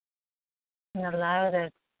 And allow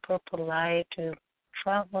that purple light to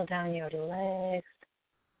travel down your legs,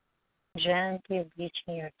 gently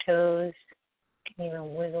reaching your toes. You can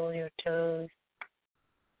even wiggle your toes.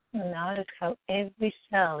 And notice how every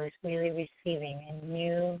cell is really receiving a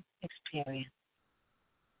new experience.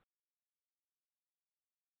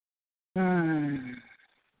 And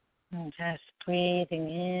just breathing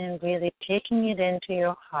in, really taking it into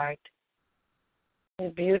your heart. A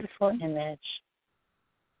beautiful image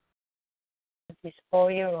of this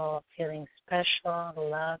 4-year-old feeling special,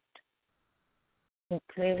 loved, and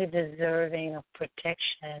clearly deserving of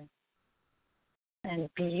protection and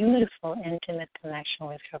beautiful, intimate connection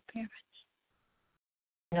with her parents.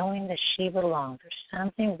 Knowing that she belongs. There's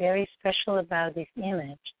something very special about this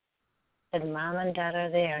image, that mom and dad are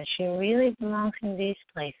there, and she really belongs in this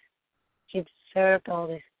place. She deserved all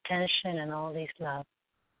this attention and all this love.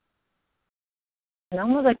 And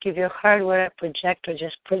almost like if your heart were a projector,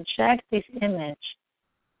 just project this image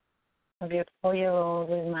of your 4-year-old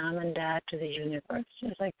with mom and dad to the universe,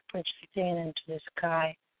 just like projecting it into the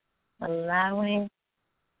sky, allowing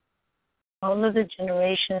all of the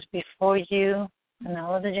generations before you and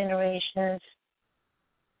all of the generations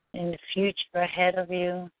in the future ahead of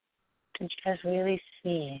you to just really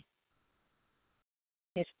see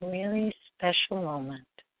this really special moment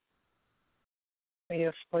where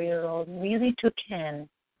your 4-year-old really took in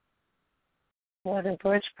what a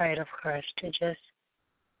birthright of hers to just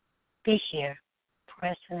be here,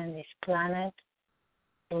 present in this planet,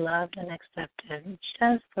 loved and accepted,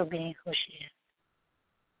 just for being who she is.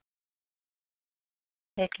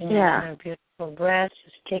 Taking another beautiful breath,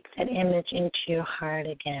 just take that image into your heart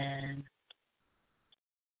again.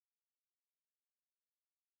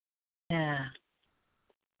 Yeah.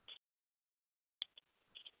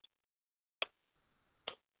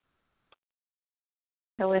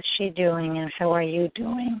 How is she doing, and how are you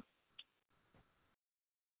doing?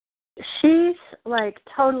 She's like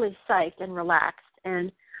totally psyched and relaxed,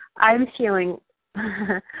 and I'm feeling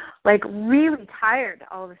like really tired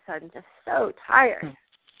all of a sudden, just so tired.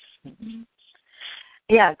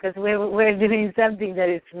 Yeah, because we're doing something that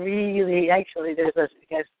is really, actually, there's a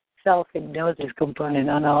self-hypnosis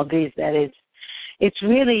component on all these. That it's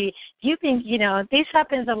really, this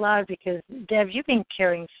happens a lot because, Deb, you've been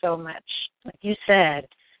carrying so much. Like you said,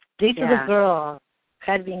 this little girl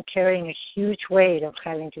had been carrying a huge weight of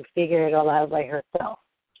having to figure it all out by herself.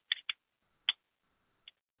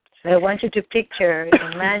 So I want you to picture,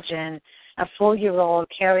 imagine a 4-year-old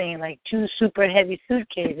carrying like 2 super heavy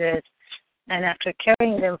suitcases, and after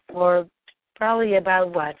carrying them for probably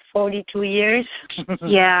about, 42 years?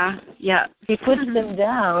 Yeah. He puts them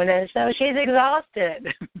down, and so she's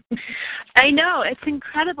exhausted. I know. It's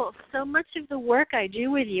incredible. So much of the work I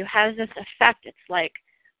do with you has this effect. It's like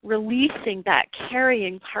releasing that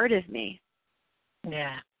carrying part of me.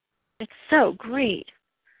 Yeah. It's so great.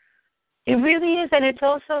 It really is, and it's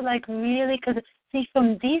also like really, because see,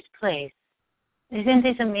 from this place, isn't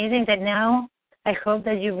this amazing that now I hope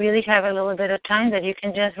that you really have a little bit of time that you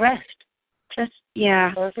can just rest. Just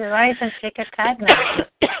close your eyes and take a cat nap.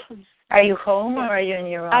 Are you home or are you in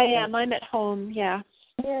your office? I am. I'm at home, yeah.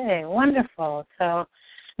 Yeah, wonderful. So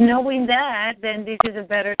knowing that, then this is a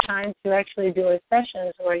better time to actually do a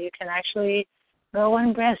sessions where you can actually go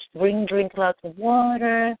and rest. Drink lots of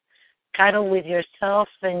water, cuddle with yourself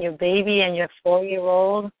and your baby and your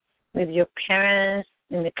 4-year-old, with your parents,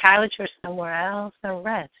 in the couch or somewhere else, and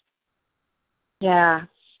rest. Yeah.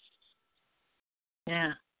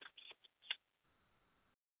 Yeah.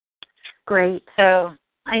 Great. So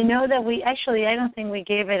I know that I don't think we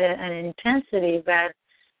gave it an intensity, but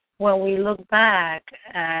when we look back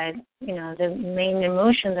at, the main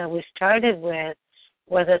emotion that we started with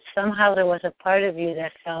was that somehow there was a part of you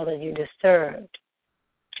that felt that you deserved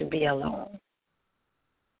to be alone.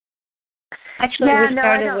 Actually, we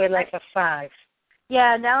started with like a 5.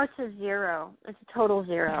 Yeah, now it's a 0. It's a total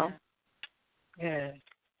 0. Good.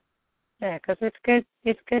 Yeah, because it's good.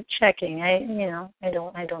 It's good checking. I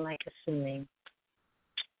don't like assuming.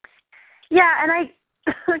 Yeah, and I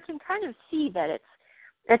can kind of see that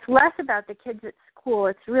it's less about the kids at school.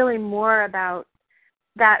 It's really more about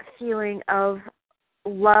that feeling of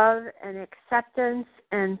love and acceptance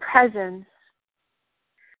and presence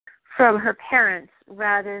from her parents,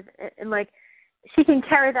 rather than, like, she can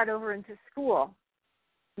carry that over into school.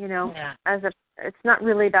 Yeah. It's not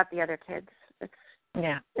really about the other kids.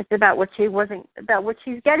 It's about what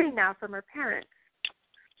she's getting now from her parents.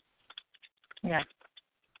 Yeah.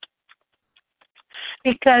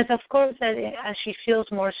 Because, of course, as she feels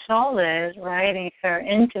more solid, right, in her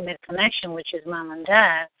intimate connection, which is mom and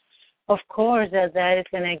dad, of course, that is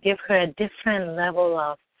going to give her a different level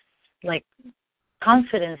of, like,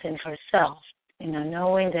 confidence in herself,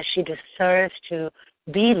 knowing that she deserves to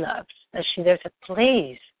be loved, that there's a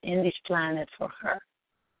place in this planet for her.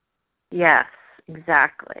 Yes,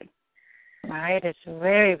 exactly. Right? It's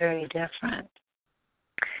very, very different.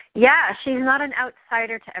 Yeah, she's not an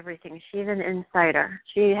outsider to everything. She's an insider.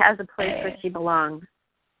 She has a place where she belongs.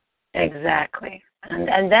 Exactly.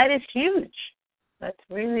 And that is huge. That's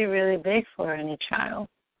really, really big for any child.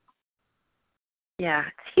 Yeah,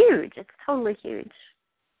 it's huge. It's totally huge.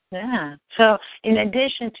 Yeah. So in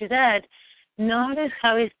addition to that, notice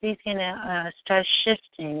how is this going to start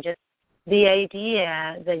shifting, just the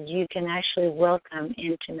idea that you can actually welcome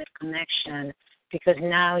intimate connection because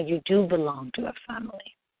now you do belong to a family.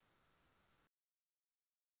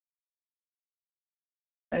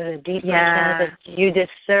 There's a deeper sense that you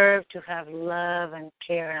deserve to have love and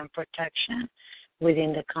care and protection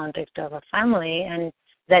within the context of a family, and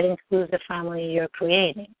that includes the family you're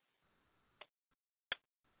creating.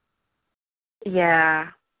 Yeah.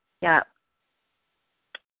 Yeah.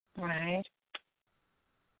 Right.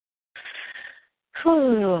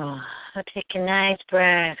 Whew. I'll take a nice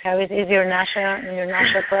breath. How is your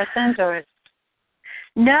nasha present, or?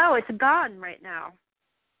 No, it's gone right now.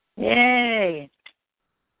 Yay.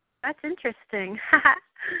 That's interesting.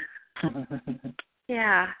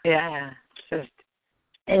 Yeah. Yeah. Just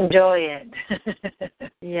enjoy it.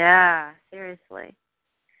 Yeah, seriously.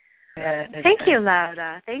 Thank you,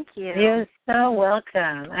 Laura. Thank you. You're so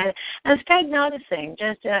welcome. And start noticing.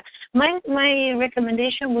 Just my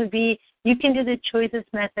recommendation would be you can do the choices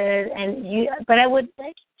method, but I would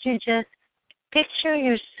like you to just picture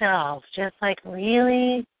yourself just like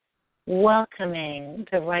really welcoming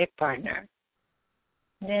the right partner.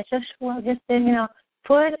 Yeah, just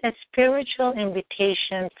put a spiritual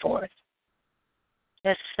invitation forth.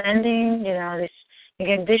 Just sending, this. You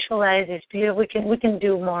can visualize this beautiful. We can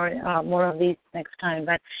do more of these next time.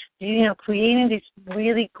 But creating this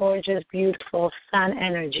really gorgeous, beautiful sun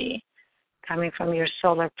energy coming from your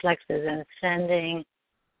solar plexus and sending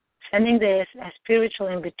this a spiritual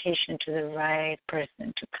invitation to the right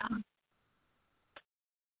person to come.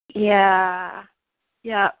 Yeah.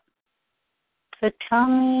 Yeah. So tell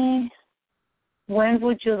me, when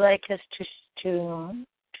would you like us to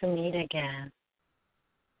meet again?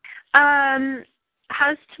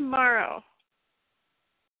 How's tomorrow?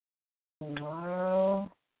 Tomorrow,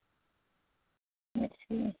 let's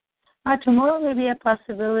see. Tomorrow will be a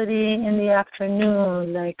possibility in the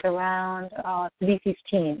afternoon, like around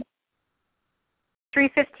 3:15.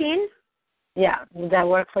 3:15? Yeah, would that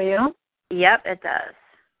work for you? Yep, it does.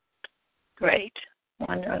 Great.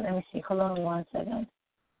 Wonderful. Let me see. Hold on 1 second.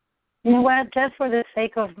 You know what? Just for the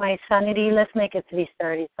sake of my sanity, let's make it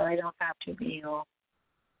 3:30 so I don't have to be home.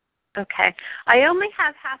 Okay. I only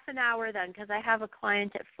have half an hour then because I have a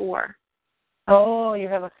client at 4. Oh, you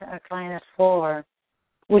have a client at 4.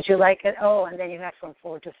 Would you like it? Oh, and then you have from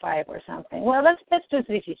 4 to 5 or something. Well, let's do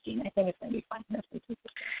 3:15. I think it's going to be fine. Let's do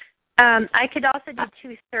 3:15. I could also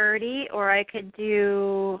do 2:30, or I could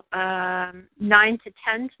do 9 to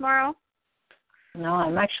 10 tomorrow. No,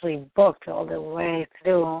 I'm actually booked all the way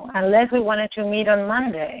through. Unless we wanted to meet on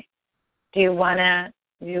Monday. Do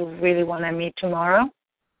you really want to meet tomorrow?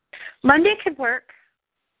 Monday could work.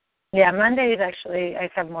 Yeah, Monday is actually, I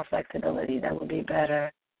have more flexibility. That would be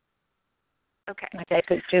better. Okay. Like I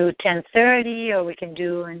could do 10:30, or we can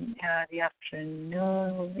do in the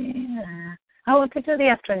afternoon. We could do the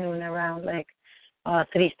afternoon around like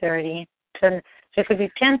 3:30. So it could be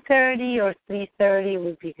 10:30 or 3:30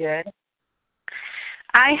 would be good.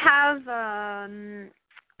 I have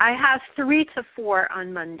 3 to 4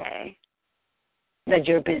 on Monday. That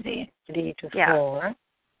you're busy, 3 to Yeah. 4.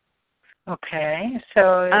 Okay,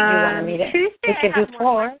 so you want to meet it? Tuesday We could I have do more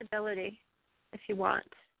 4. flexibility if you want.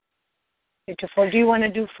 3 to 4. Do you want to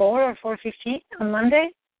do 4 or 4:15 on Monday?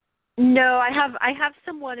 No, I have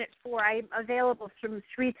someone at 4. I'm available from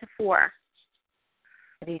 3 to 4.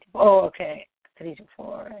 3 to 4. Oh, okay. 3 to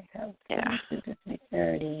 4. I have 3 Yeah. to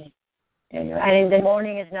 3:30. And in the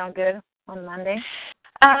morning is now good on Monday?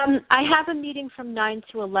 I have a meeting from 9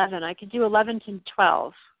 to 11. I could do 11 to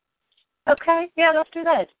 12. Okay, yeah, let's do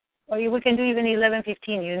that. Or we can do even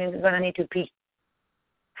 11:15. You're going to need to pee.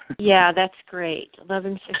 Yeah, that's great.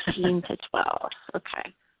 11:15 to 12.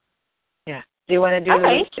 Okay. Yeah. Do you want to do? All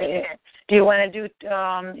right. Do you want to do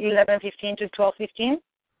 11:15 to 12:15?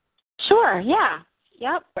 Sure. Yeah.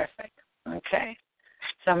 Yep. Perfect. Okay.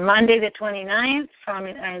 So Monday the 29th from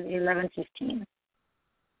 11:15.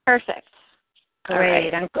 Perfect.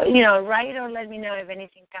 Great. Right. Write or let me know if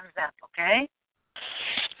anything comes up. Okay.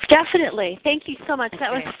 Definitely. Thank you so much. Okay.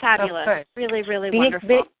 That was fabulous. Really, really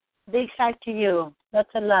wonderful. Big hug to you. Lots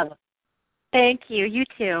of love. Thank you. You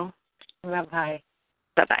too. Bye-bye.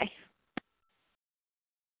 Bye-bye.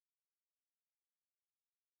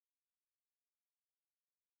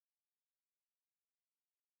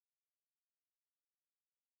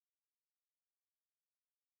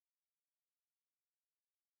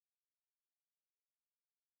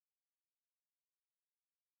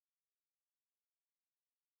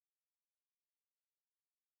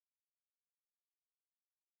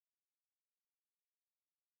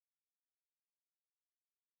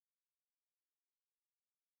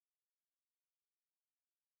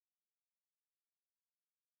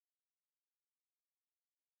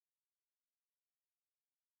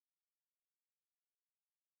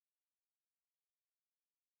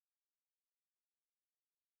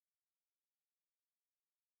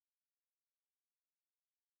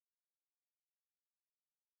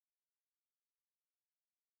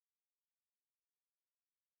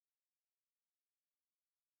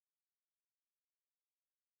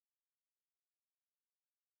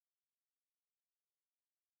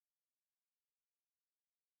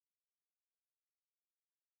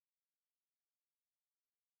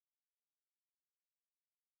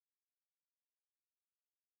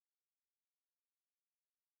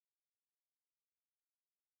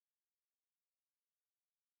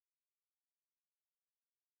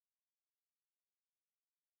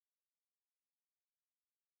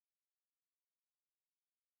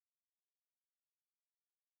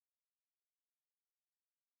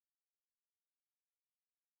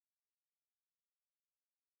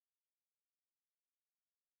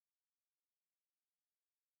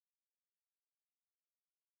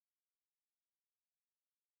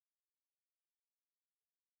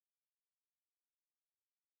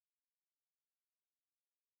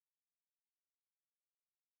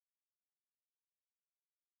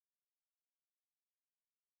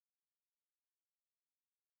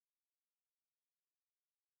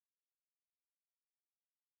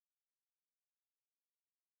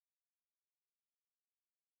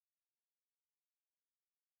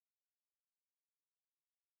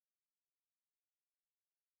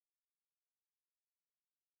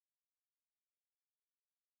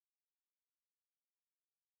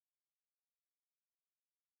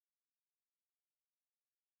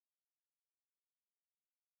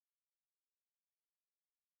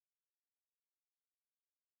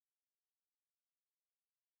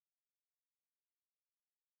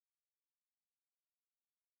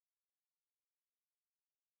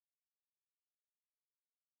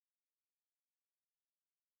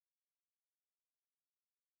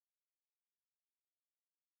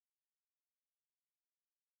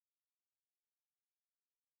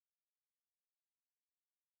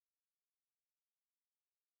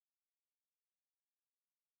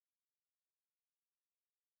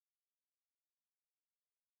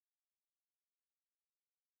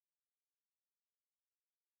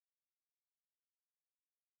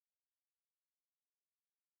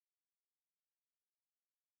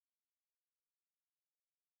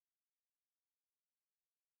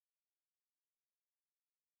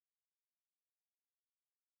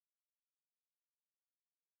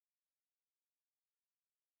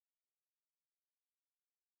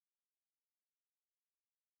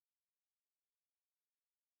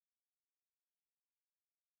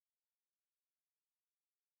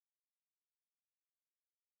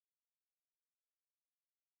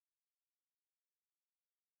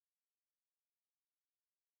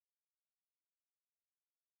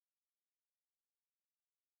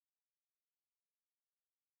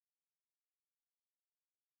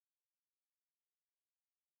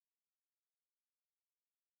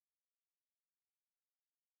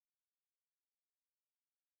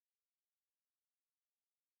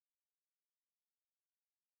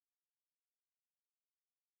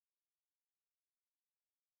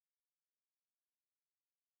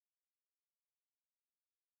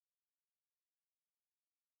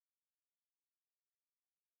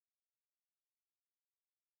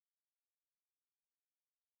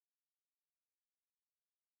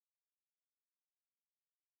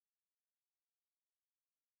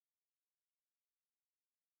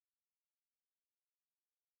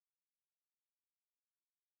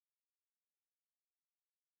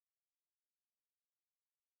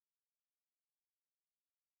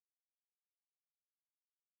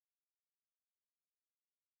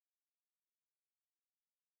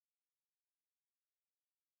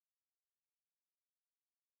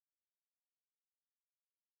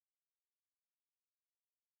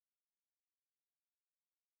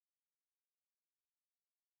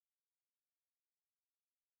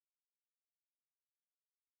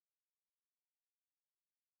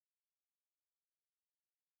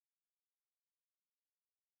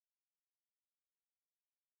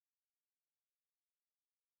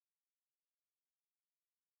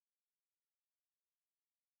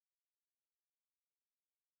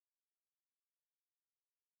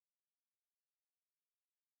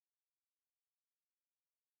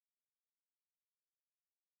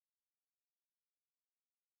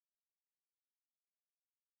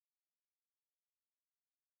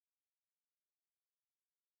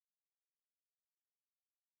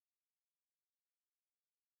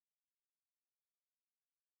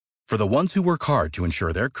 For the ones who work hard to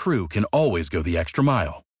ensure their crew can always go the extra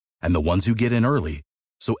mile, and the ones who get in early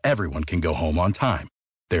so everyone can go home on time,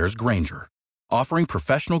 there's Grainger, offering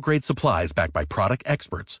professional-grade supplies backed by product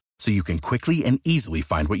experts so you can quickly and easily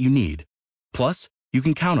find what you need. Plus, you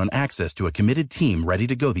can count on access to a committed team ready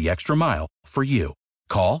to go the extra mile for you.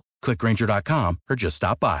 Call, click Grainger.com, or just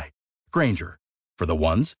stop by. Grainger, for the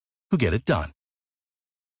ones who get it done.